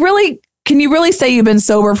 Can you really say you've been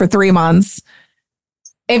sober for 3 months?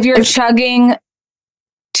 If you're chugging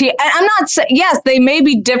I'm not saying, yes, they may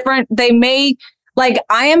be different. They may, like,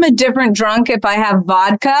 I am a different drunk if I have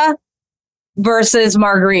vodka versus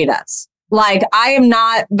margaritas. Like, I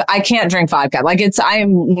can't drink vodka. Like, I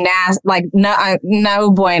am nasty. Like, no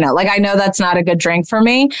bueno. Like, I know that's not a good drink for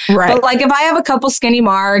me. Right. But like, if I have a couple skinny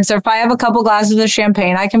margs or if I have a couple glasses of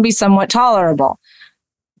champagne, I can be somewhat tolerable.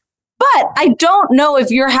 But I don't know if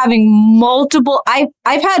you're having multiple, I've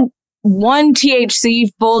had one THC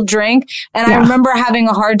full drink and I remember having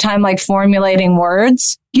a hard time like formulating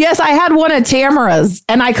words. Yes, I had one at Tamara's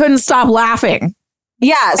and I couldn't stop laughing.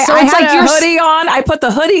 Yeah, so I it's had like your hoodie on. I put the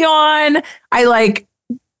hoodie on. I like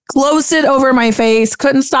closed it over my face.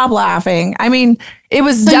 Couldn't stop laughing. I mean, it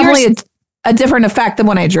was definitely a different effect than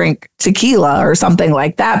when I drink tequila or something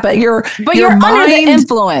like that. But you're under the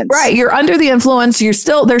influence, right? You're under the influence. There's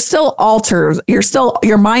still alters.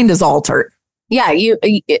 Your mind is altered. Yeah,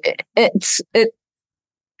 it's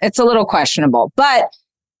a little questionable, but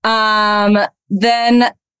then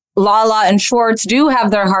Lala and Schwartz do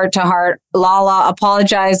have their heart to heart. Lala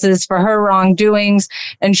apologizes for her wrongdoings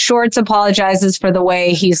and Schwartz apologizes for the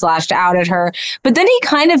way he's lashed out at her. But then he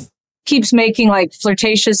kind of keeps making like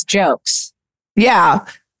flirtatious jokes. Yeah.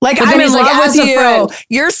 Like, I'm in love with you.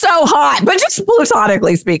 You're so hot, but just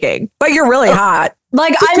platonically speaking, but you're really hot.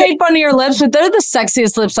 Like, I made fun of your lips, but they're the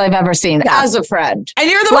sexiest lips I've ever seen as a friend. And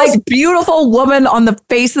you're the most beautiful woman on the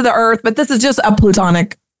face of the earth, but this is just a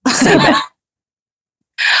platonic statement.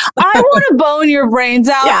 I want to bone your brains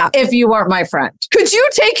out if you weren't my friend. Could you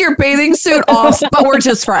take your bathing suit off, but we're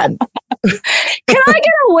just friends? Can I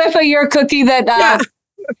get a whiff of your cookie that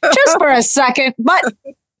just for a second, but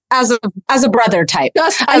as a brother type?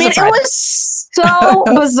 It was so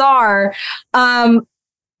bizarre.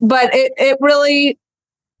 But it really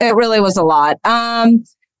was a lot.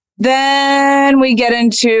 Then we get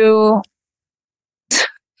into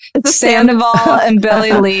Sandoval and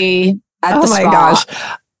Billy Lee at the spa. Oh my gosh.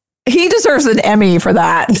 He deserves an Emmy for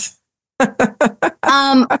that.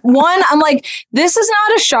 I'm like, this is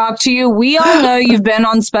not a shock to you. We all know you've been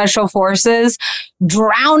on special forces,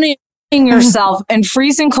 drowning yourself in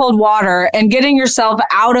freezing cold water and getting yourself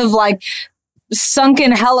out of like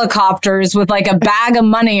sunken helicopters with like a bag of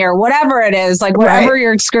money or whatever it is, like whatever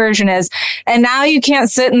your excursion is. And now you can't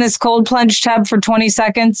sit in this cold plunge tub for 20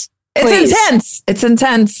 seconds. Please. It's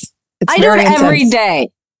intense. I do it every day.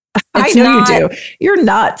 I know you do. You're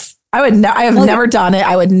nuts. I have never done it.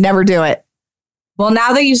 I would never do it. Well,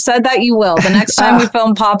 now that you said that, you will. The next time we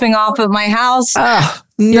film popping off at my house,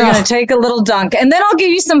 you're going to take a little dunk and then I'll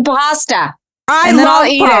give you some pasta. I love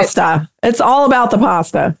pasta. It's all about the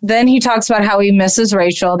pasta. Then he talks about how he misses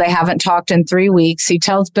Rachel. They haven't talked in 3 weeks. He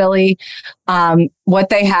tells Billy what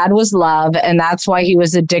they had was love, and that's why he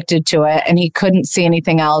was addicted to it, and he couldn't see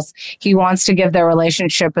anything else. He wants to give their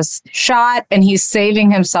relationship a shot, and he's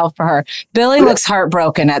saving himself for her. Billy looks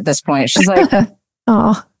heartbroken at this point. She's like,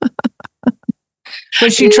 oh.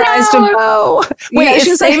 But she tries to. Wait,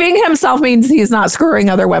 saving himself means he's not screwing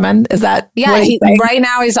other women. Is that? Yeah. Right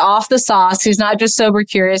now he's off the sauce. He's not just sober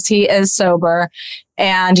curious. He is sober,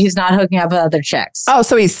 and he's not hooking up with other chicks. Oh,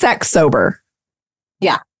 so he's sex sober.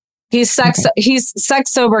 Yeah. He's sex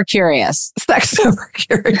sober curious. Sex sober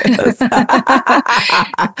curious.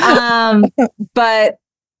 But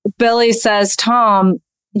Billy says, Tom,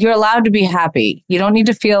 you're allowed to be happy. You don't need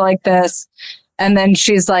to feel like this. And then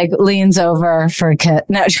she's like, leans over for a kiss.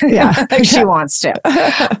 No, she wants to.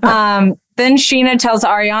 Then Sheena tells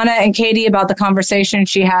Ariana and Katie about the conversation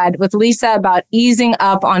she had with Lisa about easing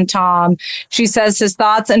up on Tom. She says his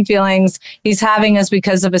thoughts and feelings he's having is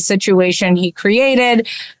because of a situation he created,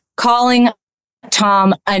 calling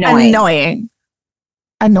Tom annoying.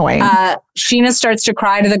 Sheena starts to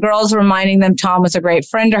cry to the girls, reminding them Tom was a great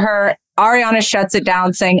friend to her. Ariana shuts it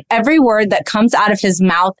down, saying every word that comes out of his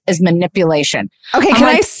mouth is manipulation. Okay,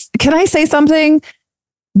 can I say something?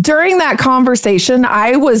 During that conversation,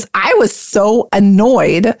 I was so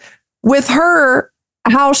annoyed with her,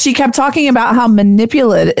 how she kept talking about how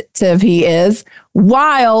manipulative he is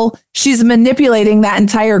while she's manipulating that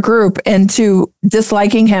entire group into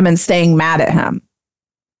disliking him and staying mad at him.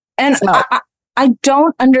 And I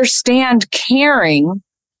don't understand caring.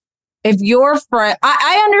 If your friend,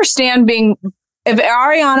 I understand if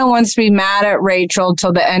Ariana wants to be mad at Rachel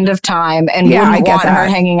till the end of time and wouldn't want her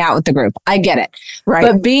hanging out with the group, I get it. Right.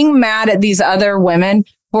 But being mad at these other women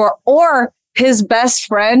or his best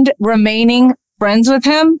friend remaining friends with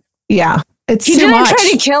him. Yeah. It's he didn't try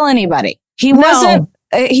to kill anybody. He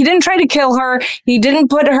didn't try to kill her. He didn't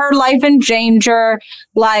put her life in danger.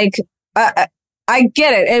 Like, I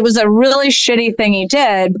get it. It was a really shitty thing he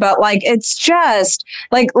did, but like, it's just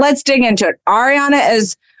like, let's dig into it.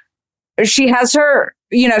 Ariana she has her,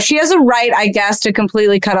 she has a right, I guess, to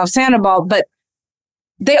completely cut off Sandoval, but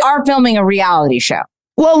they are filming a reality show.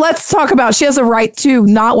 Well, let's talk about, she has a right to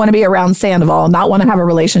not want to be around Sandoval, not want to have a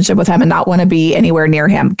relationship with him and not want to be anywhere near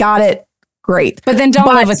him. Got it. Great. But then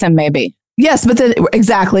don't live with him, maybe. Yes, but then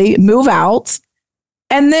exactly. Move out.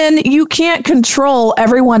 And then you can't control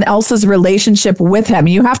everyone else's relationship with him.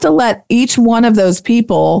 You have to let each one of those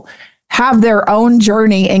people have their own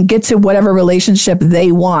journey and get to whatever relationship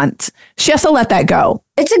they want. She has to let that go.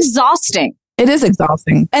 It's exhausting. It is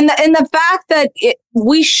exhausting. And the fact that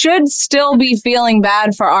we should still be feeling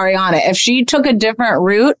bad for Ariana. If she took a different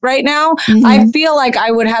route right now, I feel like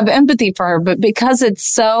I would have empathy for her. But because it's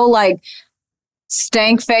so like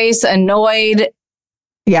stank face, annoyed.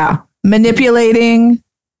 Yeah. Manipulating.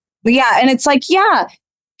 Yeah. And it's like,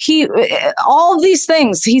 all of these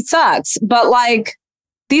things, he sucks, but like,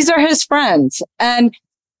 these are his friends and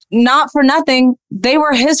not for nothing. They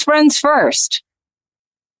were his friends first.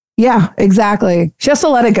 Yeah, exactly. She has to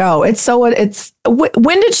let it go.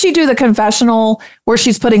 When did she do the confessional where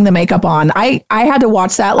she's putting the makeup on? I had to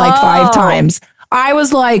watch that like 5 times. I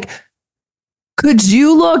was like, could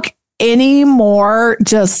you look any more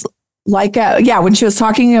just like when she was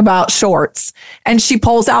talking about shorts and she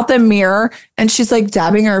pulls out the mirror and she's like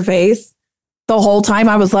dabbing her face the whole time.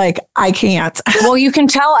 I was like, I can't. Well, you can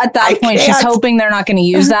tell at that point she's hoping they're not going to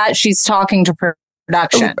use that. She's talking to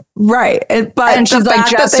production. Right. But and she's the like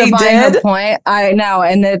fact that they justifying her did. point. I know.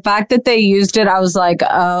 And the fact that they used it, I was like,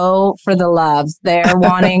 oh, for the love.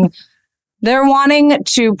 They're wanting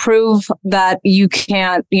to prove that you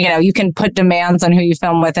can't, you can put demands on who you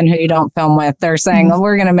film with and who you don't film with. They're saying,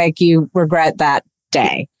 we're going to make you regret that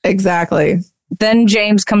day. Exactly. Then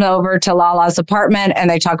James comes over to Lala's apartment and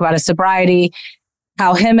they talk about his sobriety,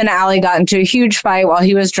 how him and Allie got into a huge fight while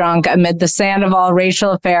he was drunk amid the Sandoval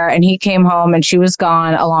Rachel affair. And he came home and she was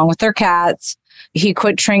gone along with their cats. He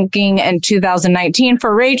quit drinking in 2019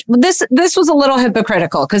 for Rachel. This was a little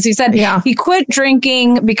hypocritical because he said he quit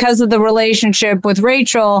drinking because of the relationship with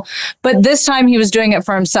Rachel, but this time he was doing it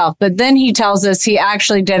for himself. But then he tells us he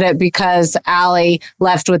actually did it because Allie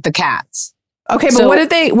left with the cats. Okay, but what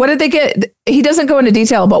did they get? He doesn't go into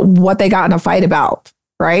detail about what they got in a fight about,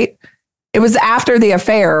 right? It was after the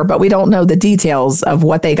affair, but we don't know the details of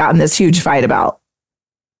what they got in this huge fight about.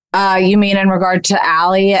 You mean in regard to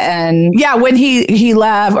Allie and... Yeah, when he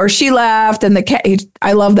left or she left and the cat,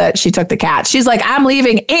 I love that she took the cat. She's like, I'm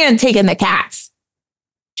leaving and taking the cats.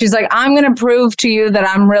 She's like, I'm going to prove to you that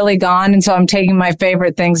I'm really gone. And so I'm taking my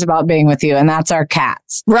favorite things about being with you. And that's our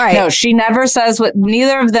cats. Right. No, she never says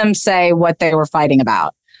neither of them say what they were fighting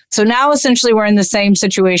about. So now essentially we're in the same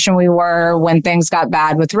situation we were when things got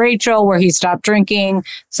bad with Rachel, where he stopped drinking,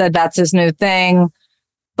 said that's his new thing.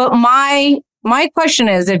 But my question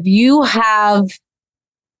is, if you have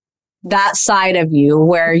that side of you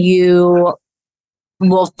where you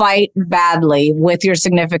will fight badly with your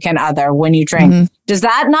significant other when you drink, does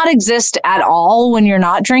that not exist at all when you're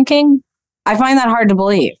not drinking? I find that hard to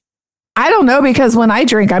believe. I don't know, because when I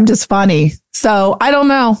drink, I'm just funny. So I don't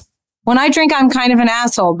know. When I drink, I'm kind of an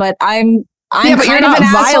asshole, but I'm but kind you're of not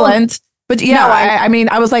an violent. asshole. But yeah, no, I mean,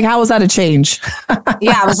 I was like, how was that a change?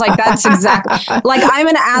 Yeah, I was like, that's exactly like I'm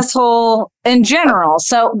an asshole in general.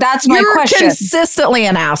 So that's my question. Consistently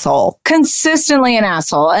an asshole. Consistently an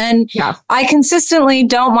asshole. And I consistently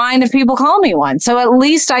don't mind if people call me one. So at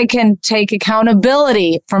least I can take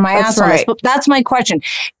accountability for my assholeness. Right. But that's my question.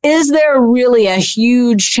 Is there really a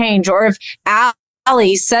huge change? Or if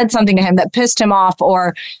Allie said something to him that pissed him off,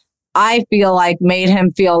 or I feel like made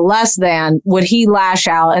him feel less than, would he lash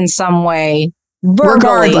out in some way? Verbally,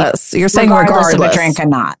 regardless. You're saying regardless of a drink or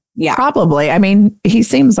not. Yeah. Probably. I mean, he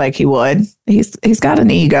seems like he would. He's got an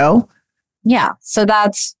ego. Yeah. So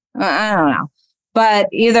that's, I don't know. But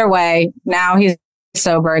either way, now he's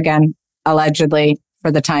sober again, allegedly, for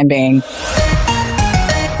the time being.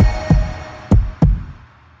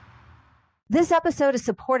 This episode is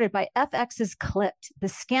supported by FX's Clipped, the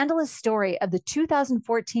scandalous story of the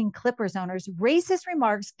 2014 Clippers owner's racist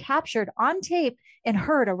remarks captured on tape and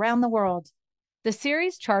heard around the world. The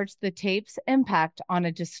series charts the tape's impact on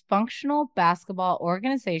a dysfunctional basketball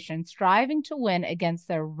organization striving to win against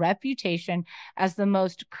their reputation as the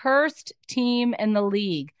most cursed team in the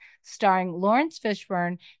league, starring Lawrence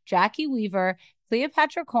Fishburne, Jackie Weaver,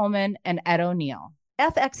 Cleopatra Coleman, and Ed O'Neill.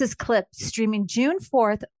 FX's Clipped, streaming June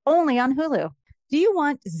 4th, only on Hulu. Do you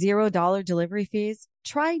want $0 delivery fees?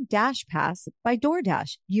 Try Dash Pass by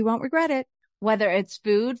DoorDash. You won't regret it. Whether it's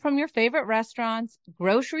food from your favorite restaurants,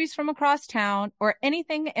 groceries from across town, or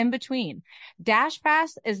anything in between, Dash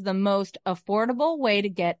Pass is the most affordable way to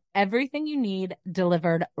get everything you need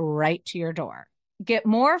delivered right to your door. Get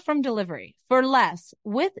more from delivery for less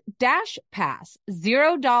with Dash Pass,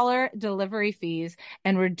 $0 delivery fees,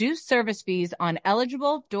 and reduced service fees on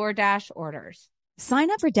eligible DoorDash orders.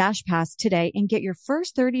 Sign up for Dash Pass today and get your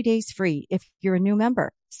first 30 days free if you're a new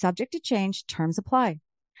member. Subject to change, terms apply.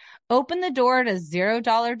 Open the door to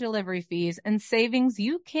 $0 delivery fees and savings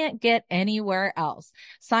you can't get anywhere else.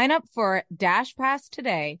 Sign up for Dash Pass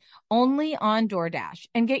today, only on DoorDash,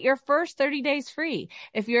 and get your first 30 days free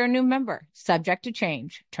if you're a new member. Subject to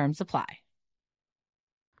change. Terms apply.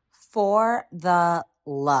 For the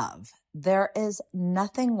love, there is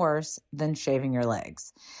nothing worse than shaving your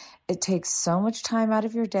legs. It takes so much time out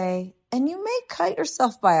of your day, and you may cut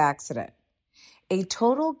yourself by accident. A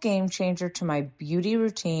total game changer to my beauty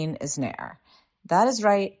routine is Nair. That is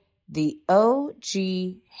right, the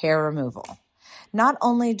OG hair removal. Not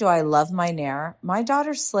only do I love my Nair, my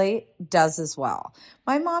daughter Slate does as well.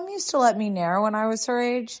 My mom used to let me Nair when I was her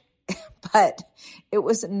age, but it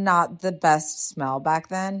was not the best smell back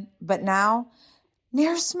then. But now,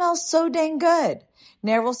 Nair smells so dang good.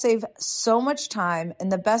 Nair will save so much time,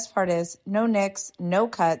 and the best part is no nicks, no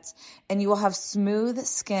cuts, and you will have smooth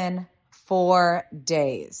skin for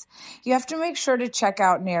days. You have to make sure to check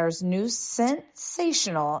out Nair's new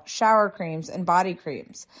sensational shower creams and body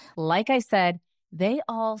creams. Like I said, they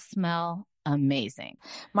all smell amazing.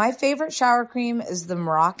 My favorite shower cream is the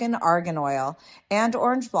Moroccan Argan Oil and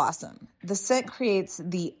Orange Blossom. The scent creates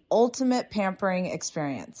the ultimate pampering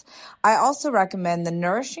experience. I also recommend the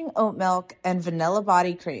Nourishing Oat Milk and Vanilla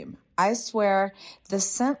Body Cream. I swear, the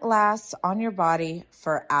scent lasts on your body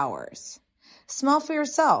for hours. Smell for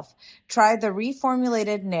yourself. Try the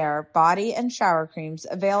reformulated Nair body and shower creams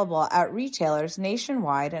available at retailers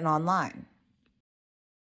nationwide and online.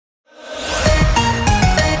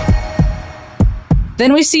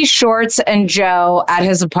 Then we see Shorts and Joe at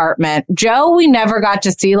his apartment. Joe, we never got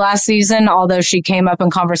to see last season, although she came up in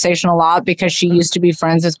conversation a lot because she used to be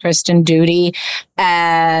friends with Kristen Doute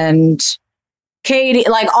and Katie,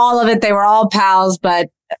 like all of it. They were all pals, but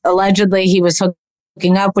allegedly he was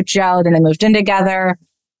hooking up with Joe. Then they moved in together.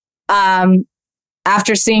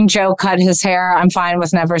 After seeing Joe cut his hair, I'm fine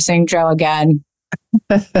with never seeing Joe again.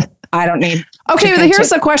 I don't need. Okay, but here's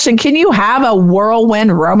the question. Can you have a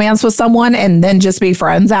whirlwind romance with someone and then just be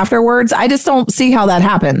friends afterwards? I just don't see how that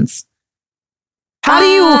happens. How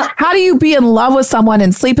do you be in love with someone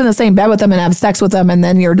and sleep in the same bed with them and have sex with them and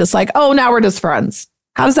then you're just like, oh, now we're just friends?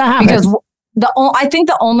 How does that happen? Because I think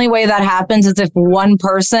the only way that happens is if one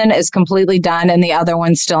person is completely done and the other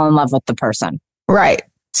one's still in love with the person. Right.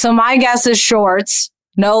 So my guess is Shorts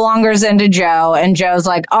no longer is into Joe, and Joe's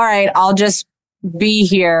like, all right, I'll just be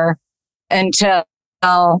here until,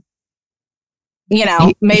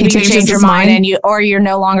 maybe you change your mind and you're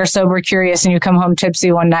no longer sober curious and you come home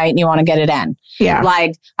tipsy one night and you want to get it in. Yeah.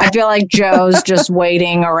 Like, I feel like Joe's just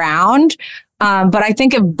waiting around. But I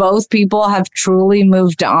think if both people have truly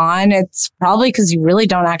moved on, it's probably because you really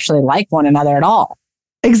don't actually like one another at all.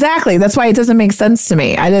 Exactly. That's why it doesn't make sense to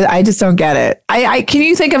me. I just don't get it. Can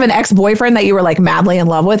you think of an ex-boyfriend that you were like madly in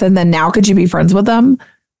love with and then now could you be friends with them?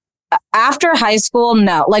 After high school,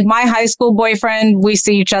 no. Like my high school boyfriend, we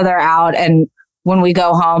see each other out and when we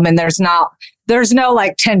go home and there's no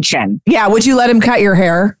like tension. Yeah. Would you let him cut your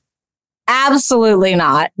hair? Absolutely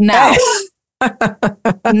not. No.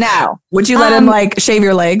 No. Would you let him like shave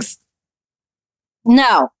your legs?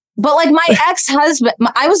 No. But like my ex-husband,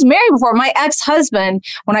 I was married before. My ex-husband,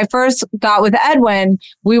 when I first got with Edwin,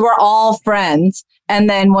 we were all friends. And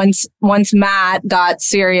then once Matt got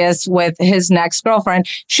serious with his next girlfriend,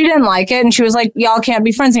 she didn't like it. And she was like, y'all can't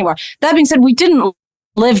be friends anymore. That being said, we didn't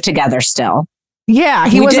live together still. Yeah,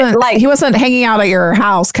 he wasn't hanging out at your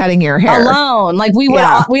house cutting your hair alone. Like we'd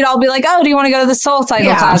all be like, "Oh, do you want to go to the Soul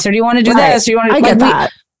Cycle class, or do you want to do this? Or do you want to?" I get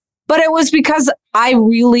that. But it was because I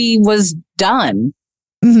really was done,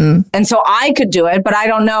 and so I could do it. But I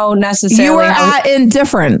don't know necessarily. You were at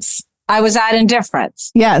indifference. I was at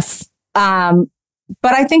indifference. Yes.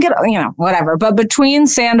 But I think whatever. But between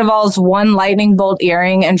Sandoval's one lightning bolt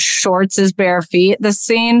earring and Shorts' bare feet, the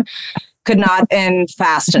scene could not end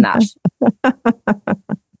fast enough.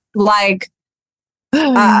 Like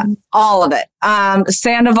all of it.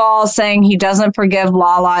 Sandoval saying he doesn't forgive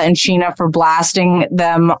Lala and Sheena for blasting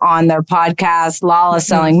them on their podcast. Lala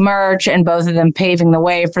selling merch and both of them paving the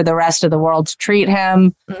way for the rest of the world to treat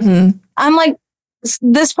him. I'm like,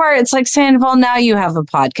 this part, it's like, Sandoval, now you have a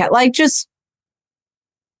podcast. Like, just.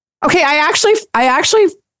 Okay, I actually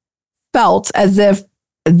felt as if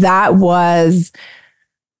that was,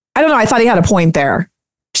 I don't know, I thought he had a point there.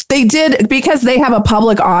 They did, because they have a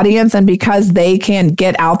public audience and because they can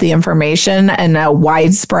get out the information in a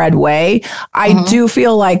widespread way. I do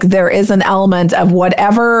feel like there is an element of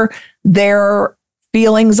whatever their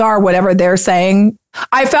feelings are, whatever they're saying.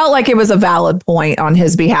 I felt like it was a valid point on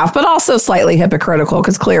his behalf, but also slightly hypocritical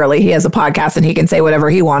because clearly he has a podcast and he can say whatever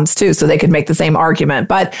he wants to, so they could make the same argument.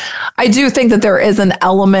 But I do think that there is an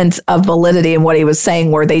element of validity in what he was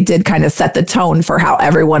saying where they did kind of set the tone for how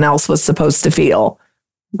everyone else was supposed to feel.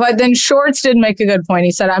 But then Shorts did make a good point.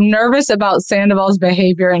 He said, I'm nervous about Sandoval's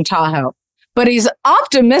behavior in Tahoe, but he's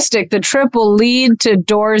optimistic the trip will lead to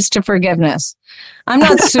doors to forgiveness. I'm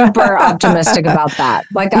not super optimistic about that.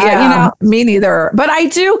 Like, me neither. But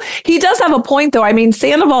he does have a point though. I mean,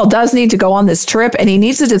 Sandoval does need to go on this trip and he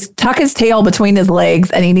needs to just tuck his tail between his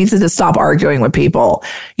legs and he needs to just stop arguing with people,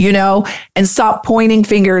 and stop pointing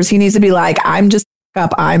fingers. He needs to be like, I'm just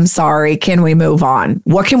up. I'm sorry. Can we move on?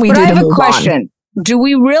 What can we do to move on? I have a question. Do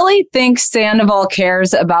we really think Sandoval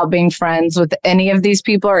cares about being friends with any of these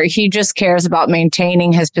people, or he just cares about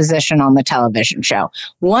maintaining his position on the television show?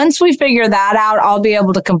 Once we figure that out, I'll be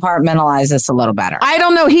able to compartmentalize this a little better. I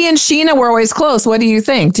don't know. He and Sheena were always close. What do you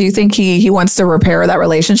think? Do you think he wants to repair that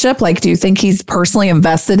relationship? Like, do you think he's personally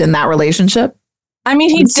invested in that relationship? I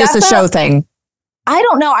mean, it's just a show thing. I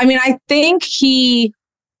don't know. I mean, I think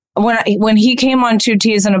when he came on Two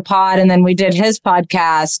T's in a Pod and then we did his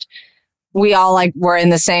podcast, we all like were in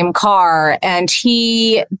the same car, and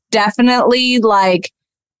he definitely like,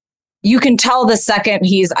 you can tell the second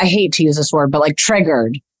he's, I hate to use this word, but like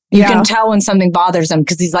triggered. You can tell when something bothers him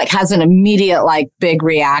because he's like has an immediate like big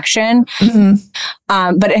reaction.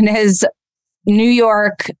 But in his New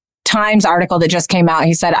York Times article that just came out,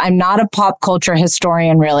 he said, I'm not a pop culture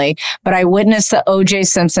historian really, but I witnessed the O.J.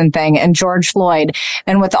 Simpson thing and George Floyd.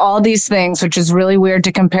 And with all these things, which is really weird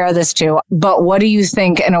to compare this to, but what do you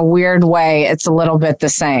think? In a weird way, it's a little bit the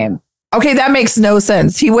same. Okay, that makes no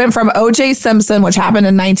sense. He went from O.J. Simpson, which happened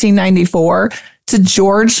in 1994, to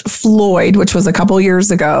George Floyd, which was a couple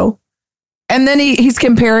years ago. And then he's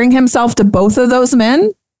comparing himself to both of those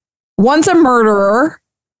men. One's a murderer.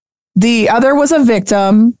 The other was a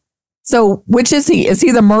victim. So which is he? Is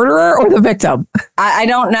he the murderer or the victim? I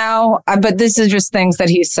don't know, but this is just things that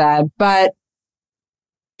he said. But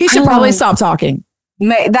he should probably stop talking.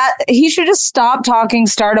 He should just stop talking,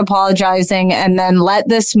 start apologizing, and then let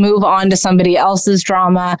this move on to somebody else's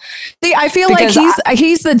drama. See, I feel like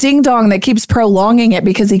he's the ding dong that keeps prolonging it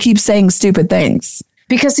because he keeps saying stupid things.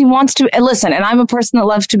 Because he wants to listen, and I'm a person that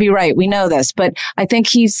loves to be right. We know this, but I think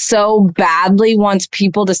he so badly wants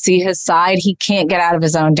people to see his side, he can't get out of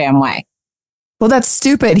his own damn way. Well, that's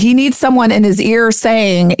stupid. He needs someone in his ear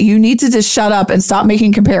saying, you need to just shut up and stop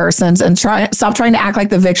making comparisons and stop trying to act like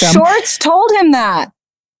the victim. Shorts told him that.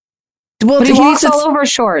 Well, but he walks all over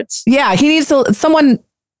Shorts. Yeah, he needs someone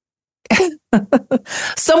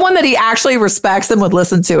that he actually respects and would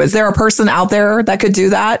listen to. Is there a person out there that could do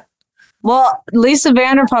that? Well, Lisa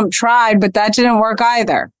Vanderpump tried, but that didn't work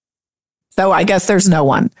either. So I guess there's no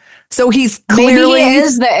one. So he's clearly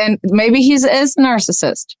maybe he's a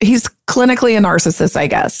narcissist. He's clinically a narcissist, I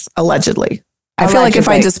guess, allegedly. I feel like if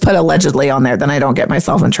I just put allegedly on there, then I don't get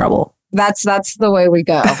myself in trouble. That's the way we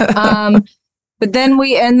go. But then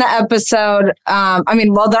we end the episode.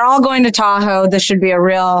 They're all going to Tahoe. This should be a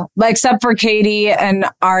real, except for Katie and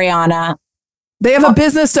Ariana. They have a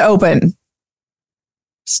business to open.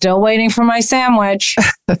 Still waiting for my sandwich.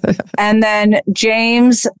 And then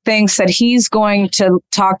James thinks that he's going to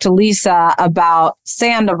talk to Lisa about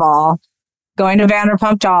Sandoval going to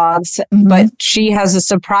Vanderpump Dogs, but she has a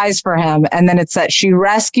surprise for him. And then it's that she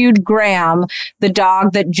rescued Graham, the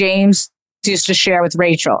dog that James used to share with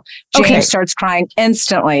Rachel. James starts crying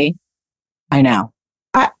instantly. I know.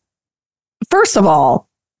 First of all,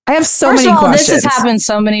 I have so many questions. This has happened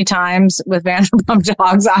so many times with Vanderpump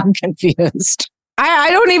Dogs. I'm confused.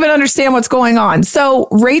 I don't even understand what's going on. So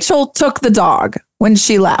Rachel took the dog when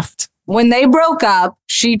she left. When they broke up,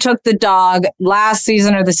 she took the dog last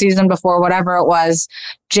season or the season before, whatever it was.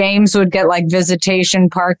 James would get like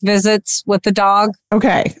visitation park visits with the dog.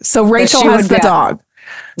 Okay. So Rachel has the dog.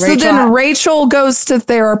 So then Rachel goes to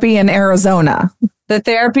therapy in Arizona. The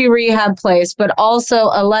therapy rehab place, but also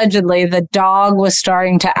allegedly the dog was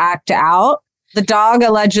starting to act out. The dog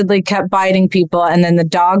allegedly kept biting people, and then the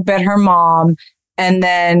dog bit her mom. And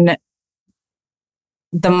then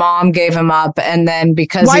the mom gave him up. And then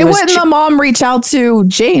because why wouldn't the mom reach out to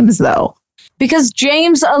James, though? Because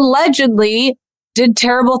James allegedly did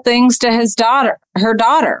terrible things to her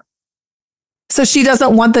daughter. So she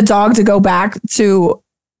doesn't want the dog to go back to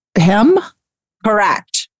him?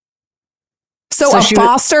 Correct. So a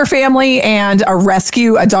foster family and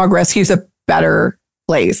a dog rescue is a better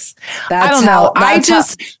place. I don't know.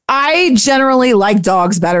 I generally like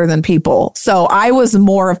dogs better than people. So I was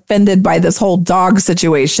more offended by this whole dog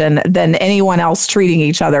situation than anyone else treating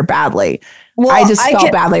each other badly. Well, I just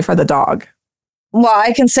felt badly for the dog. Well,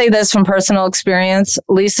 I can say this from personal experience.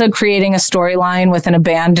 Lisa creating a storyline with an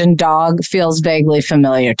abandoned dog feels vaguely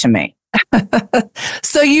familiar to me.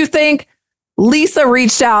 So you think Lisa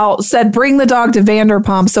reached out, said, bring the dog to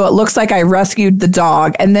Vanderpump so it looks like I rescued the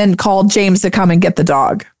dog, and then called James to come and get the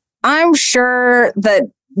dog? I'm sure that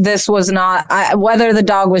this was not, whether the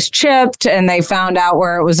dog was chipped and they found out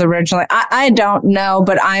where it was originally. I don't know,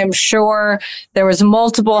 but I'm sure there was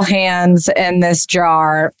multiple hands in this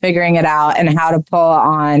jar figuring it out and how to pull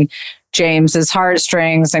on James's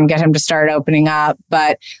heartstrings and get him to start opening up.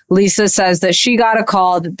 But Lisa says that she got a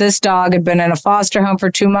call that this dog had been in a foster home for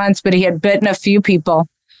 2 months, but he had bitten a few people.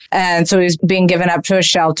 And so he's being given up to a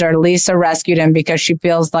shelter. Lisa rescued him because she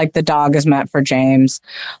feels like the dog is meant for James.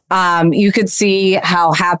 You could see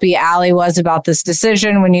how happy Allie was about this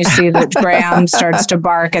decision when you see that Graham starts to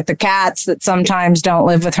bark at the cats that sometimes don't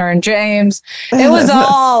live with her and James. It was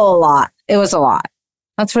all a lot. It was a lot.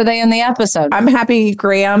 That's where they end the episode. I'm happy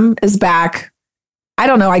Graham is back. I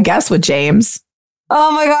don't know, I guess with James.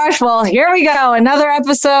 Oh my gosh. Well, here we go. Another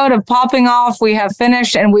episode of Popping Off. We have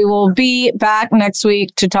finished, and we will be back next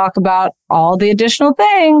week to talk about all the additional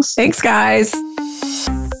things. Thanks, guys.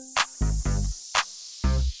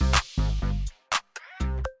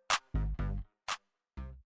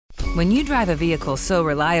 When you drive a vehicle so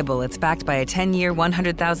reliable it's backed by a 10-year,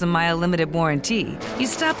 100,000-mile limited warranty, you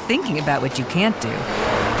stop thinking about what you can't do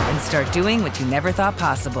and start doing what you never thought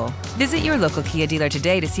possible. Visit your local Kia dealer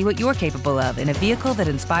today to see what you're capable of in a vehicle that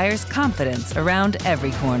inspires confidence around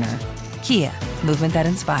every corner. Kia, movement that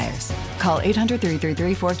inspires. Call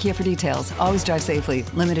 800-333-4KIA for details. Always drive safely.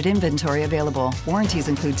 Limited inventory available. Warranties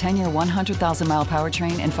include 10-year 100,000-mile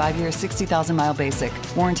powertrain and 5-year 60,000-mile basic.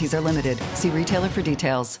 Warranties are limited. See retailer for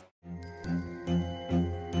details.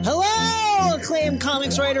 Hello, acclaimed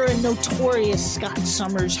comics writer and notorious Scott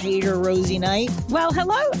Summers hater, Rosie Knight. Well,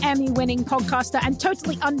 hello, Emmy-winning podcaster and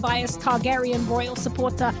totally unbiased Targaryen royal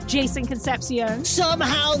supporter, Jason Concepcion.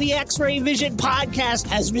 Somehow the X-Ray Vision podcast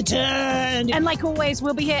has returned. And like always,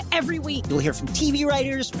 we'll be here every week. You'll hear from TV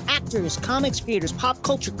writers, actors, comics creators, pop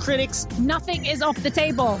culture critics. Nothing is off the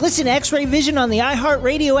table. Listen to X-Ray Vision on the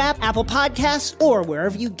iHeartRadio app, Apple Podcasts, or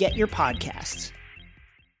wherever you get your podcasts.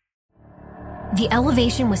 The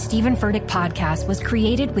Elevation with Stephen Furtick podcast was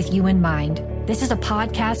created with you in mind. This is a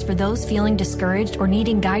podcast for those feeling discouraged or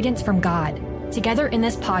needing guidance from God. Together in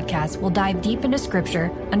this podcast, we'll dive deep into scripture,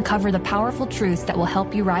 uncover the powerful truths that will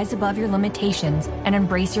help you rise above your limitations and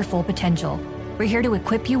embrace your full potential. We're here to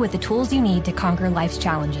equip you with the tools you need to conquer life's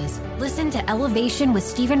challenges. Listen to Elevation with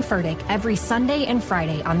Stephen Furtick every Sunday and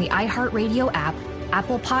Friday on the iHeartRadio app,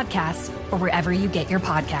 Apple Podcasts, or wherever you get your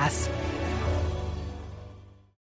podcasts.